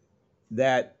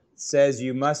that says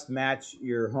you must match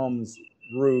your home's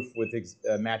roof with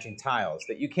matching tiles.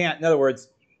 That you can't, in other words,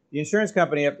 the insurance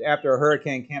company after a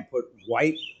hurricane can't put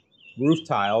white roof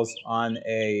tiles on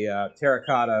a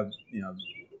terracotta,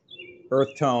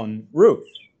 earth tone roof.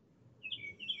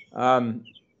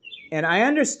 And I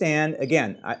understand,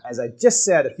 again, as I just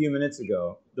said a few minutes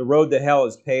ago, the road to hell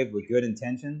is paved with good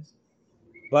intentions.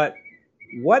 But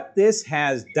what this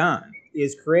has done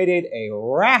is created a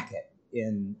racket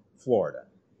in Florida.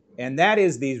 And that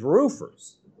is these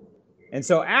roofers. And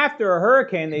so after a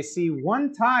hurricane, they see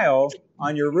one tile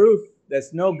on your roof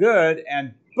that's no good,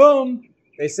 and boom,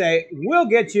 they say, we'll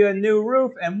get you a new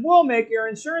roof, and we'll make your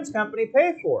insurance company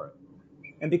pay for it.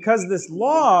 And because this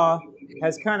law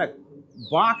has kind of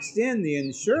boxed in the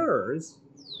insurers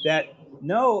that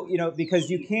no, because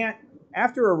you can't,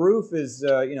 after a roof is,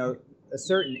 a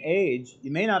certain age,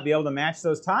 you may not be able to match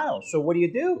those tiles. So what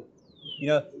do?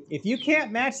 If you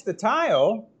can't match the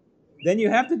tile, then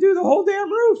you have to do the whole damn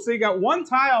roof. So you got one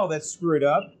tile that's screwed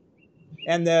up,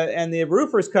 and the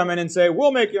roofers come in and say,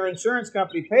 we'll make your insurance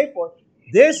company pay for it.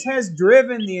 This has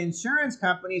driven the insurance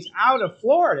companies out of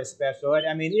Florida, Special Ed.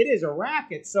 I mean, it is a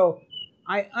racket. So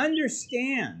I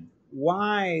understand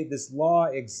why this law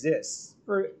exists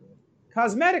for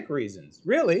cosmetic reasons,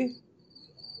 really.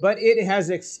 But it has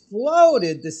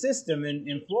exploded the system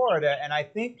in Florida, and I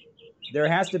think there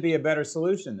has to be a better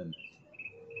solution than this.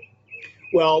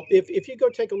 Well, if you go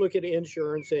take a look at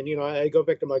insurance, and I go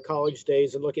back to my college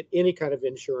days and look at any kind of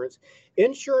insurance,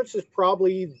 insurance is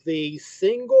probably the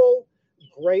single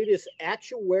greatest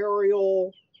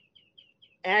actuarial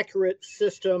accurate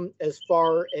system as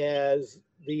far as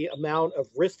the amount of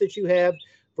risk that you have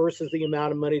versus the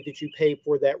amount of money that you pay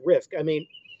for that risk. I mean,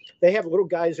 they have little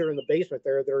guys there in the basement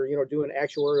there that are, doing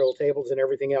actuarial tables and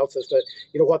everything else as to,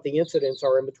 what the incidents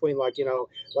are in between, like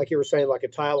you were saying, like a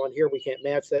tile on here, we can't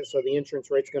match that, so the insurance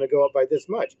rate's going to go up by this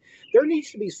much. There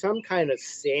needs to be some kind of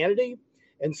sanity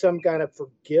and some kind of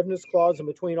forgiveness clause in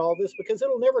between all this, because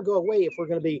it'll never go away if we're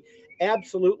going to be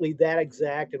absolutely that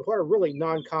exact and what are really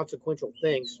non-consequential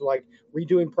things like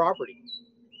redoing property.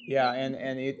 Yeah, and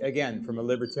again, from a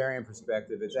libertarian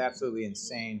perspective, it's absolutely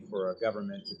insane for a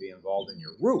government to be involved in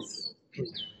your roof.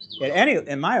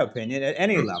 In my opinion, at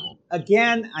any level.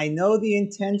 Again, I know the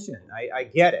intention. I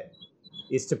get it.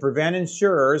 It's to prevent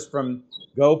insurers from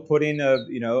putting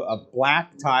a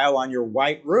black tile on your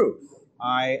white roof.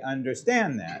 I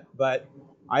understand that, but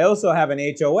I also have an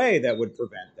HOA that would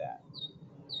prevent that.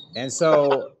 And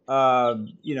so,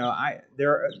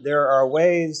 there are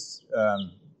ways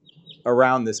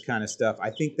around this kind of stuff. I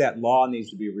think that law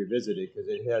needs to be revisited because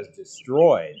it has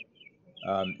destroyed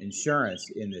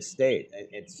insurance in this state.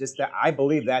 It's just that I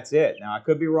believe that's it. Now, I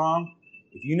could be wrong.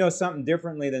 If you know something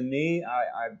differently than me,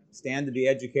 I stand to be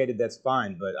educated. That's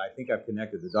fine. But I think I've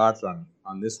connected the dots on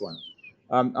this one.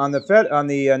 On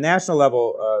the national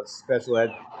level, Special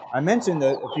Ed, I mentioned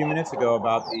a few minutes ago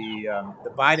about the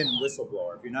Biden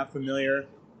whistleblower. If you're not familiar,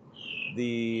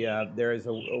 there is a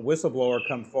whistleblower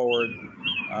come forward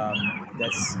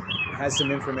that has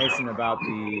some information about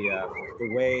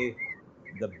the way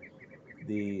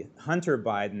the Hunter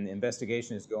Biden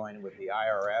investigation is going with the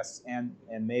IRS and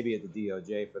maybe at the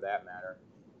DOJ for that matter,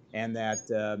 and that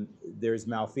there's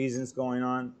malfeasance going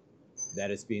on,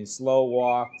 that it's being slow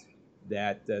walked,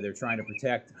 that they're trying to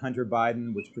protect Hunter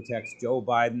Biden, which protects Joe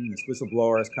Biden. This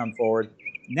whistleblower has come forward.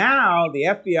 Now the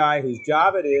FBI, whose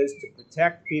job it is to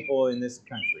protect people in this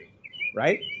country,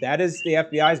 right? That is the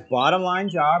FBI's bottom line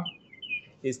job,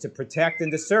 is to protect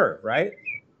and to serve, right?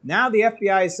 Now the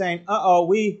FBI is saying,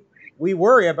 we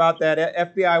worry about that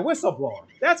FBI whistleblower.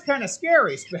 That's kind of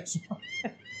scary, Special.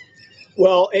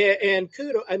 Well, and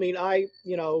kudos. I mean,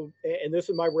 and this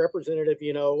is my representative.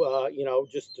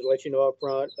 Just to let you know up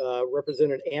front,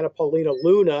 Representative Anna Paulina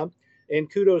Luna,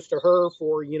 and kudos to her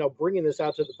for bringing this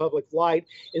out to the public light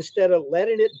instead of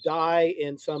letting it die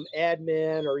in some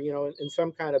admin or in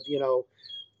some kind of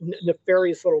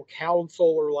nefarious little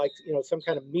council or some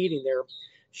kind of meeting there.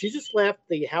 She just left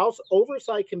the House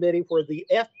Oversight Committee where the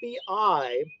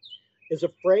FBI is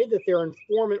afraid that their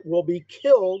informant will be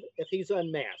killed if he's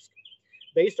unmasked,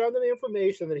 based on the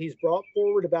information that he's brought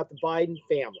forward about the Biden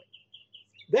family.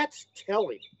 That's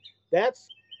telling. That's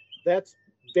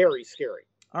very scary.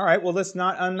 All right, well, let's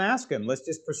not unmask him. Let's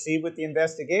just proceed with the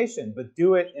investigation, but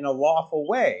do it in a lawful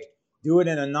way. Do it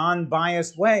in a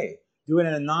non-biased way. Do it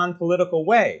in a non-political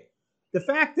way. The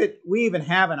fact that we even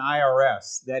have an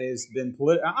IRS that has been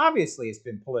obviously it's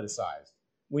been politicized.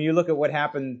 When you look at what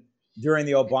happened during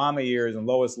the Obama years and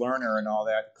Lois Lerner and all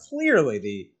that, clearly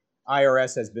the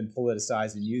IRS has been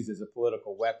politicized and used as a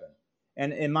political weapon.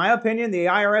 And in my opinion, the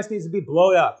IRS needs to be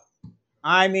blown up.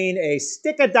 I mean, a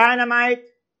stick of dynamite,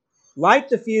 light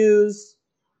the fuse,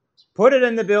 put it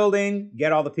in the building,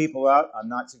 get all the people out. I'm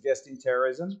not suggesting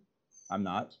terrorism. I'm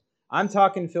not. I'm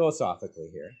talking philosophically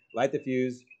here. Light the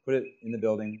fuse, put it in the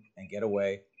building, and get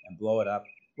away and blow it up.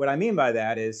 What I mean by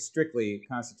that is, strictly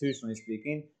constitutionally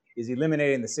speaking, is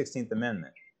eliminating the 16th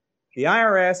Amendment. The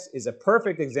IRS is a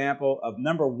perfect example of,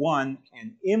 number one,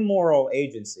 an immoral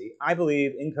agency. I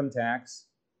believe income tax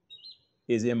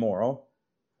is immoral.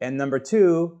 And number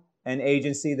two, an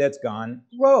agency that's gone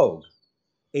rogue.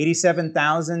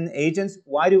 87,000 agents.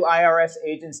 Why do IRS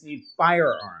agents need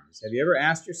firearms? Have you ever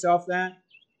asked yourself that?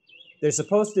 They're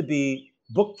supposed to be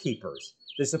bookkeepers.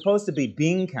 They're supposed to be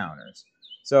bean counters.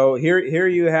 So here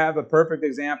you have a perfect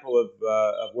example of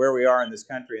where we are in this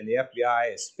country, and the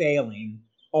FBI is failing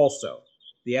also.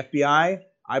 The FBI,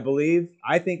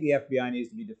 I think the FBI needs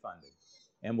to be defunded,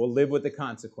 and we'll live with the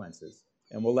consequences,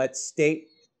 and we'll let state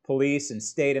police and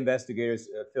state investigators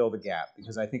fill the gap,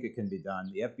 because I think it can be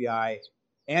done. The FBI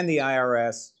and the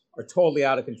IRS are totally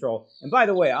out of control. And by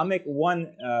the way, I'll make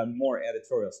one more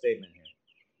editorial statement here.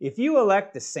 If you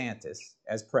elect DeSantis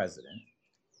as president,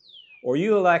 or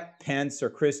you elect Pence or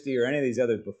Christie or any of these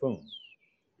other buffoons,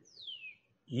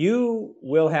 you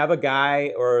will have a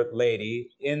guy or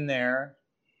lady in there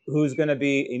who's going to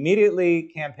be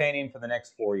immediately campaigning for the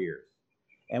next 4 years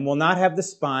and will not have the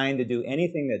spine to do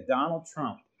anything that Donald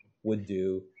Trump would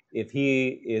do if he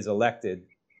is elected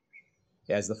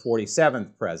as the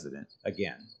 47th president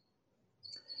again.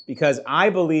 Because I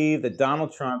believe that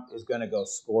Donald Trump is going to go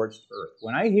scorched earth.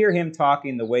 When I hear him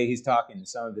talking the way he's talking in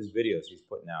some of his videos he's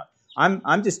putting out,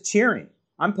 I'm just cheering.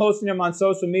 I'm posting him on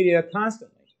social media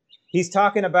constantly. He's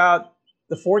talking about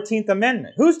the 14th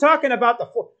Amendment. Who's talking about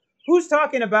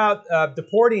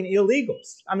deporting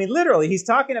illegals? I mean, literally, he's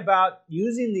talking about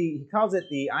using he calls it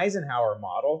the Eisenhower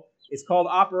model. It's called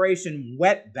Operation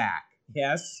Wetback.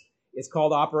 Yes, it's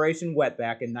called Operation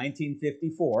Wetback in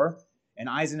 1954. And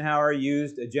Eisenhower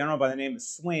used a general by the name of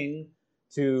Swing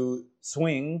to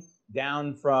swing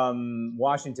down from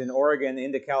Washington, Oregon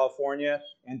into California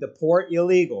and deport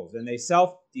illegals. And they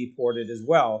self-deported as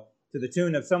well, to the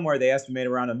tune of somewhere they estimate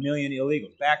around 1 million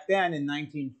illegals. Back then in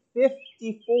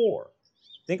 1954.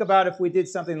 Think about if we did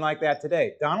something like that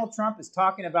today. Donald Trump is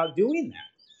talking about doing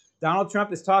that. Donald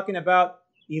Trump is talking about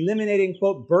eliminating,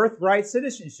 quote, birthright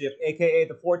citizenship, aka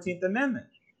the 14th Amendment.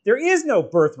 There is no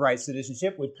birthright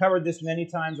citizenship. We've covered this many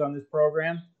times on this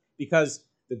program because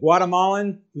the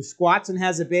Guatemalan who squats and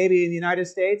has a baby in the United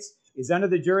States is under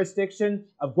the jurisdiction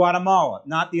of Guatemala,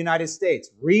 not the United States.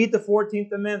 Read the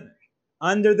 14th Amendment.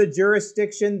 Under the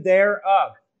jurisdiction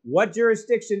thereof. What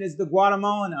jurisdiction is the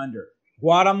Guatemalan under?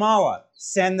 Guatemala.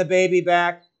 Send the baby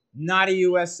back. Not a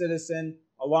U.S. citizen,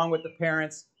 along with the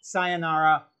parents.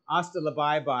 Sayonara. Hasta la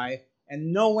bye-bye.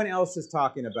 And no one else is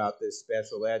talking about this,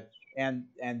 Special Ed. And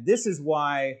this is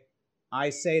why I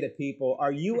say to people,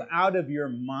 are you out of your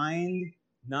mind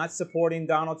not supporting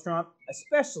Donald Trump?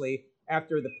 Especially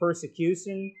after the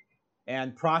persecution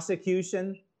and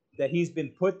prosecution that he's been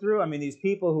put through. I mean, these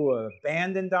people who have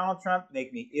abandoned Donald Trump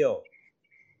make me ill.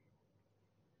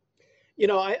 You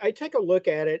know, I take a look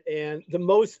at it, and the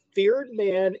most feared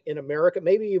man in America,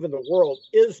 maybe even the world,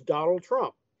 is Donald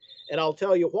Trump. And I'll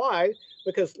tell you why.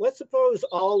 Because let's suppose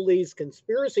all these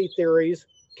conspiracy theories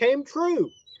came true.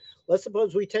 Let's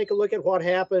suppose we take a look at what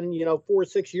happened, 4 or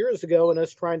 6 years ago and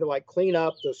us trying to clean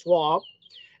up the swamp.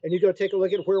 And you go take a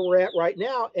look at where we're at right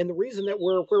now. And the reason that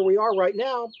we're where we are right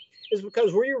now is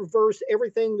because we reversed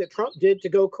everything that Trump did to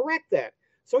go correct that.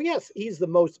 So yes, he's the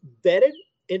most vetted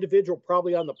individual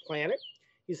probably on the planet.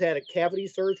 He's had a cavity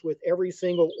search with every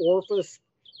single orifice,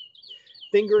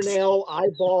 fingernail,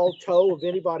 eyeball, toe of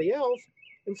anybody else.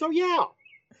 And so, yeah,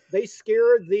 they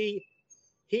scared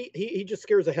he just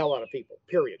scares the hell out of people,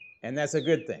 period. And that's a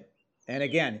good thing. And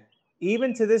again,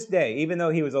 even to this day, even though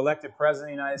he was elected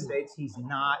president of the United States, he's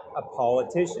not a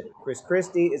politician. Chris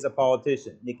Christie is a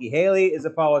politician. Nikki Haley is a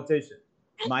politician.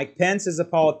 Mike Pence is a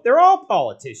politician. They're all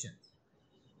politicians.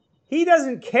 He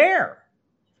doesn't care.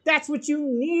 That's what you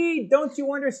need. Don't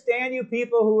you understand, you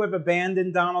people who have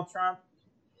abandoned Donald Trump?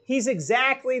 He's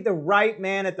exactly the right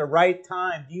man at the right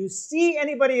time. Do you see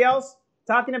anybody else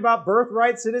talking about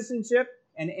birthright citizenship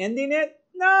and ending it?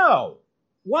 No.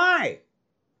 Why?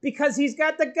 Because he's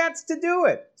got the guts to do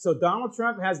it. So Donald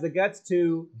Trump has the guts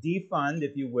to defund,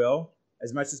 if you will,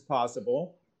 as much as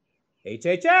possible,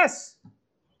 HHS.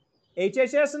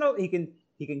 HHS, and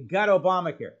he can gut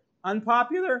Obamacare.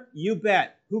 Unpopular? You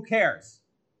bet. Who cares?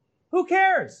 Who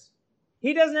cares?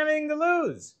 He doesn't have anything to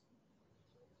lose.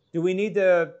 Do we need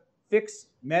to fix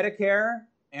Medicare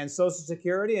and Social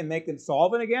Security and make them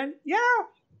solvent again? Yeah,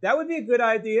 that would be a good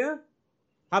idea.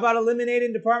 How about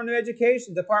eliminating Department of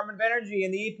Education, Department of Energy,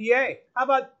 and the EPA? How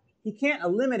about, he can't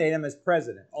eliminate them as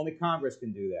president. Only Congress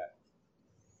can do that.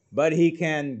 But he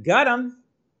can gut them.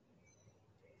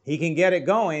 He can get it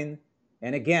going.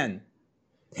 And again,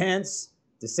 Pence,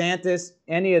 DeSantis,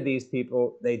 any of these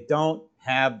people, they don't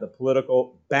have the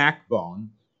political backbone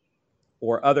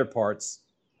or other parts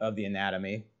of the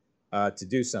anatomy to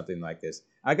do something like this.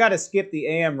 I got to skip the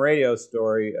AM radio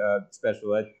story,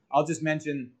 Special Ed. I'll just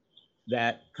mention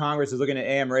that Congress is looking at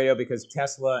AM radio because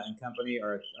Tesla and company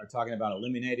are talking about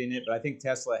eliminating it. But I think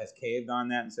Tesla has caved on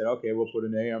that and said, okay, we'll put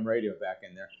an AM radio back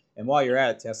in there. And while you're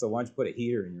at it, Tesla, why don't you put a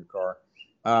heater in your car?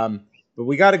 But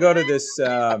we got to go to this.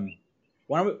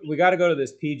 We got to go to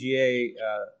this PGA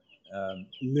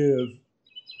Live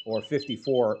or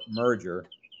 54 merger.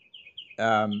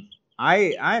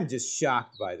 I'm just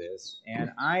shocked by this,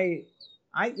 and I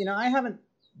haven't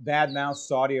badmouthed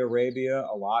Saudi Arabia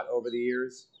a lot over the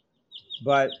years,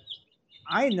 but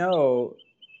I know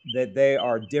that they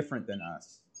are different than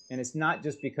us, and it's not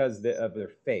just because of their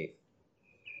faith,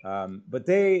 but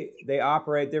they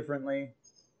operate differently.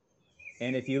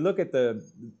 And if you look at the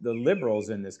liberals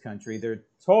in this country, they're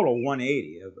total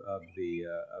 180 of the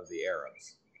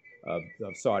Arabs,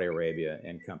 of Saudi Arabia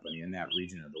and company in that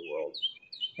region of the world.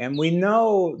 And we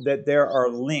know that there are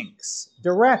links,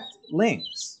 direct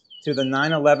links, to the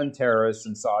 9/11 terrorists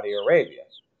in Saudi Arabia.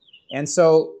 And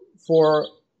so for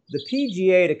the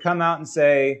PGA to come out and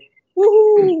say,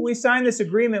 woohoo, we signed this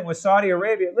agreement with Saudi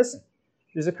Arabia. Listen,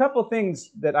 there's a couple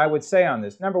things that I would say on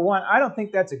this. Number one, I don't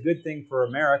think that's a good thing for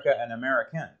America and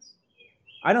Americans.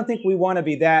 I don't think we want to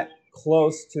be that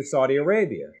close to Saudi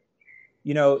Arabia.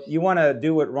 You know, you want to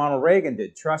do what Ronald Reagan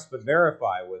did, trust but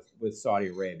verify with Saudi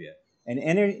Arabia, and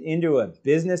enter into a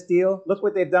business deal. Look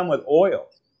what they've done with oil.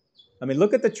 I mean,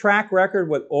 look at the track record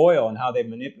with oil and how they've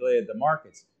manipulated the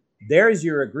markets. There's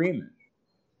your agreement.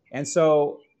 And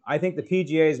so I think the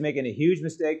PGA is making a huge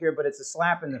mistake here, but it's a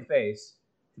slap in the face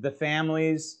to the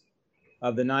families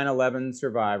of the 9/11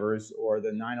 survivors or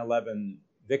the 9/11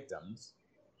 victims.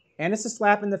 And it's a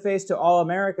slap in the face to all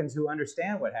Americans who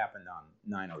understand what happened on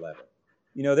 9/11.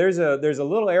 You know, there's a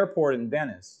little airport in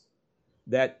Venice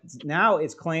that now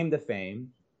its claim to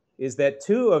fame is that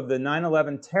 2 of the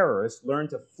 9/11 terrorists learned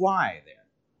to fly there.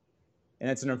 And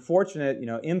it's an unfortunate,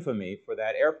 infamy for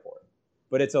that airport.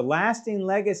 But it's a lasting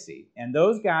legacy. And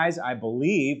those guys, I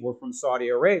believe, were from Saudi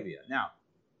Arabia. Now,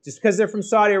 just because they're from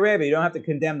Saudi Arabia, you don't have to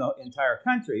condemn the entire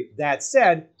country. That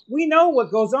said, we know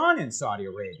what goes on in Saudi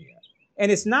Arabia.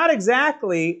 And it's not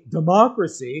exactly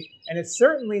democracy, and it's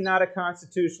certainly not a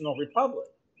constitutional republic.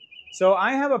 So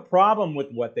I have a problem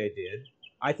with what they did.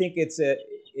 I think it's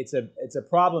a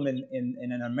problem in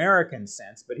an American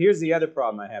sense. But here's the other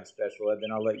problem I have, Special Ed,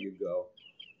 then I'll let you go.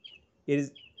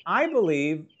 I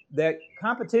believe that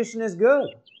competition is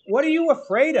good. What are you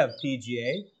afraid of,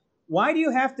 PGA? Why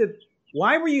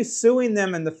were you suing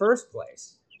them in the first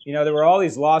place? There were all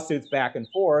these lawsuits back and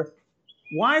forth.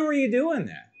 Why were you doing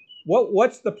that?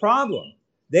 What's the problem?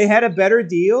 They had a better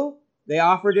deal. They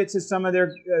offered it to some of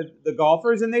the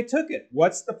golfers, and they took it.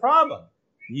 What's the problem?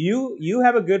 You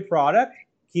have a good product.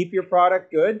 Keep your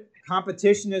product good.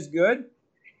 Competition is good.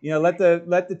 Let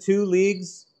the 2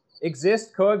 leagues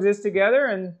coexist together,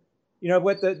 and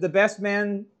let the best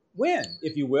man win,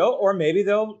 if you will. Or maybe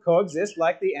they'll coexist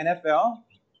like the NFL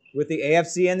with the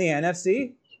AFC and the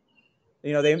NFC.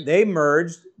 They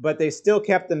merged, but they still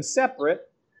kept them separate.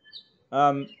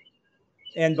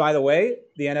 And by the way,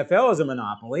 the NFL is a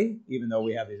monopoly, even though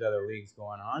we have these other leagues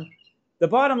going on. The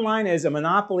bottom line is a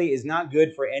monopoly is not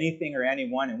good for anything or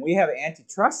anyone, and we have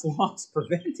antitrust laws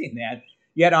preventing that.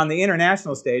 Yet on the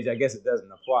international stage, I guess it doesn't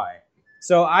apply.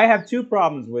 So I have 2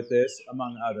 problems with this,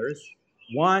 among others.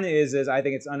 One is I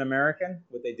think it's un-American,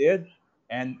 what they did.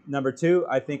 And number 2,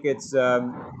 I think it's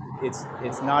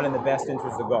not in the best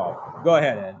interest of golf. Go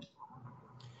ahead, Ed.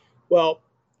 Well,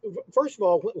 first of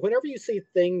all, whenever you see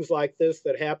things like this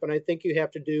that happen, I think you have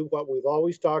to do what we've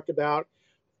always talked about,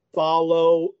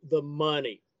 follow the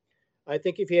money. I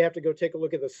think if you have to go take a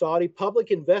look at the Saudi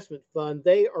Public Investment Fund,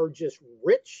 they are just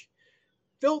rich,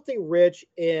 filthy rich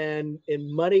in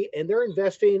money, and they're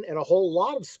investing in a whole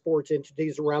lot of sports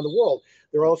entities around the world.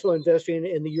 They're also investing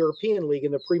in the European League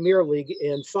and the Premier League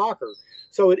in soccer.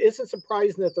 So it isn't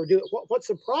surprising that they're doing it. What's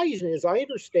surprising is I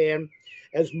understand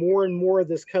as more and more of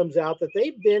this comes out that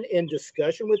they've been in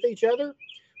discussion with each other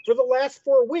for the last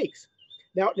 4 weeks.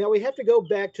 Now we have to go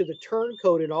back to the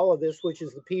turncoat in all of this, which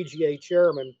is the PGA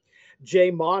chairman, Jay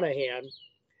Monahan,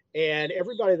 and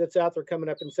everybody that's out there coming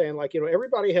up and saying,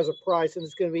 everybody has a price, and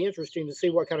it's going to be interesting to see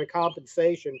what kind of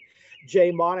compensation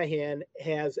Jay Monahan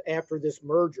has after this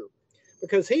merger.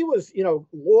 Because he was,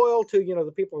 loyal to,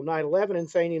 the people of 9/11 and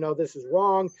saying, this is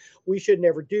wrong. We should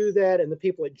never do that. And the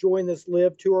people that join this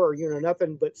live tour are,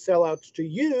 nothing but sellouts to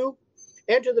you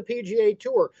and to the PGA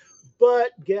Tour.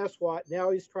 But guess what?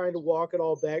 Now he's trying to walk it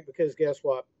all back because guess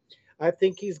what? I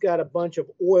think he's got a bunch of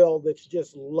oil that's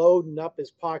just loading up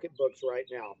his pocketbooks right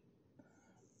now.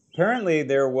 Apparently,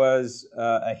 there was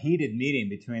a heated meeting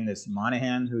between this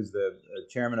Monahan, who's the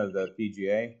chairman of the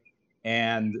PGA,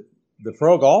 and the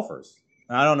pro golfers.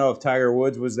 I don't know if Tiger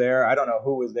Woods was there. I don't know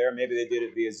who was there. Maybe they did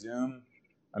it via Zoom.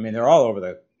 I mean, they're all over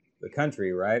the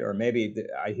country, right? Or maybe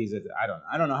I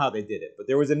don't know how they did it. But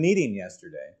there was a meeting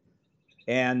yesterday,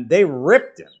 and they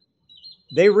ripped him.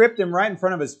 They ripped him right in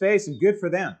front of his face, and good for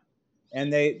them.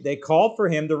 And they called for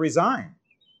him to resign.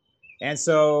 And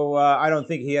so I don't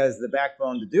think he has the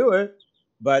backbone to do it.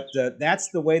 But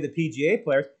that's the way the PGA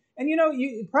players. And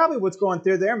probably what's going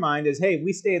through their mind is, hey,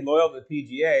 we stayed loyal to the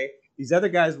PGA. These other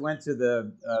guys went to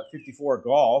the 54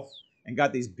 Golf and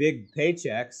got these big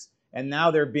paychecks, and now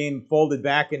they're being folded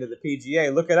back into the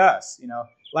PGA. Look at us,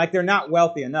 like they're not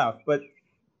wealthy enough. But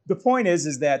the point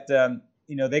is that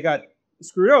they got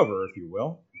screwed over, if you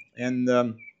will, and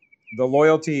the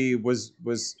loyalty was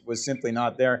simply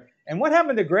not there. And what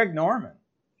happened to Greg Norman?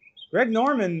 Greg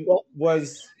Norman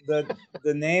was the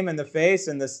name and the face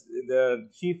and the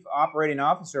chief operating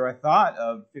officer, I thought,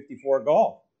 of 54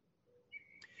 Golf.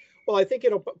 Well, I think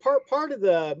part of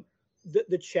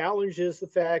the challenge is the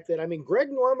fact that, I mean,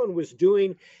 Greg Norman was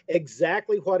doing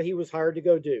exactly what he was hired to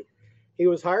go do. He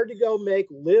was hired to go make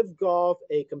Live Golf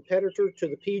a competitor to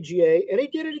the PGA, and he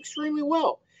did it extremely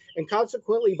well. And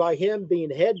consequently, by him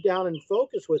being head down and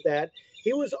focused with that,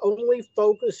 he was only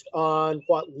focused on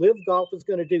what Live Golf was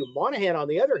going to do. Monahan, on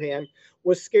the other hand,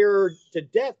 was scared to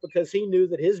death because he knew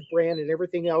that his brand and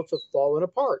everything else had fallen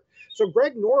apart. So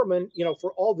Greg Norman, you know,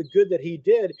 for all the good that he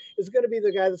did, is going to be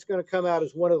the guy that's going to come out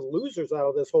as one of the losers out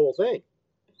of this whole thing.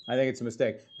 I think it's a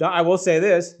mistake. I will say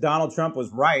this, Donald Trump was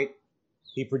right.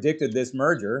 He predicted this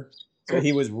merger, so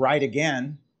he was right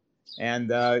again. And,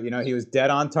 you know, he was dead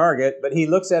on target, but he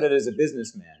looks at it as a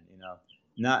businessman, you know.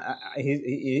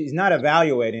 He's not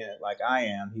evaluating it like I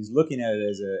am. He's looking at it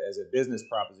as a business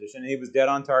proposition, and he was dead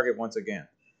on target once again.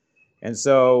 And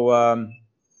so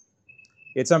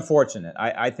it's unfortunate.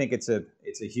 I think it's a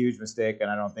huge mistake, and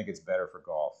I don't think it's better for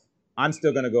golf. I'm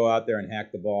still going to go out there and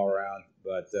hack the ball around,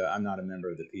 but I'm not a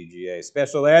member of the PGA.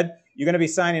 Special Ed, you're going to be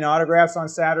signing autographs on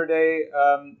Saturday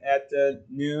at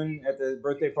noon at the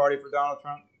birthday party for Donald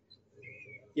Trump?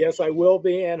 Yes, I will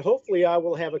be, and hopefully I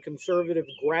will have a conservative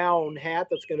ground hat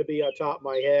that's going to be on top of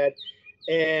my head.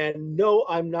 And no,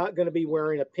 I'm not going to be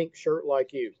wearing a pink shirt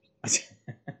like you.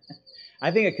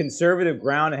 I think a conservative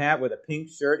ground hat with a pink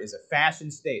shirt is a fashion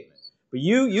statement. But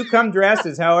you come dressed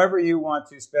as however you want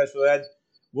to, Special Ed.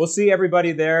 We'll see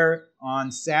everybody there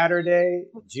on Saturday,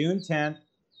 June 10th,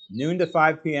 noon to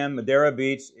 5 p.m., Madeira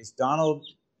Beach. It's Donald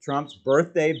Trump's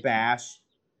birthday bash.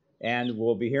 And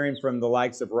we'll be hearing from the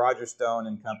likes of Roger Stone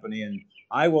and company. And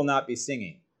I will not be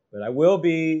singing, but I will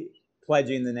be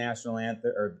pledging the national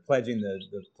anthem, or pledging the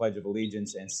Pledge of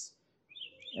Allegiance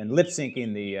and lip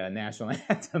syncing the national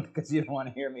anthem, because you don't want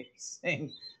to hear me sing.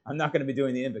 I'm not going to be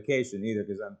doing the invocation either,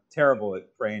 because I'm terrible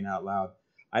at praying out loud.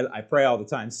 I pray all the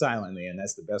time silently, and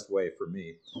that's the best way for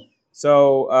me.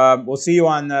 So we'll see you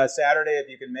on Saturday if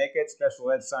you can make it.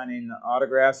 Special Ed signing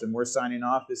autographs, and we're signing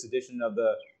off. This edition of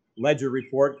the Ledger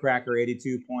Report, Cracker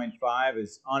 82.5,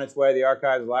 is on its way to the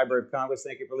Archives, Library of Congress.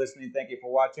 Thank you for listening. Thank you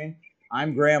for watching.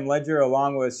 I'm Graham Ledger,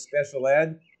 along with Special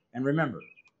Ed. And remember,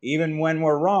 even when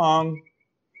we're wrong,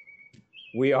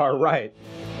 we are right.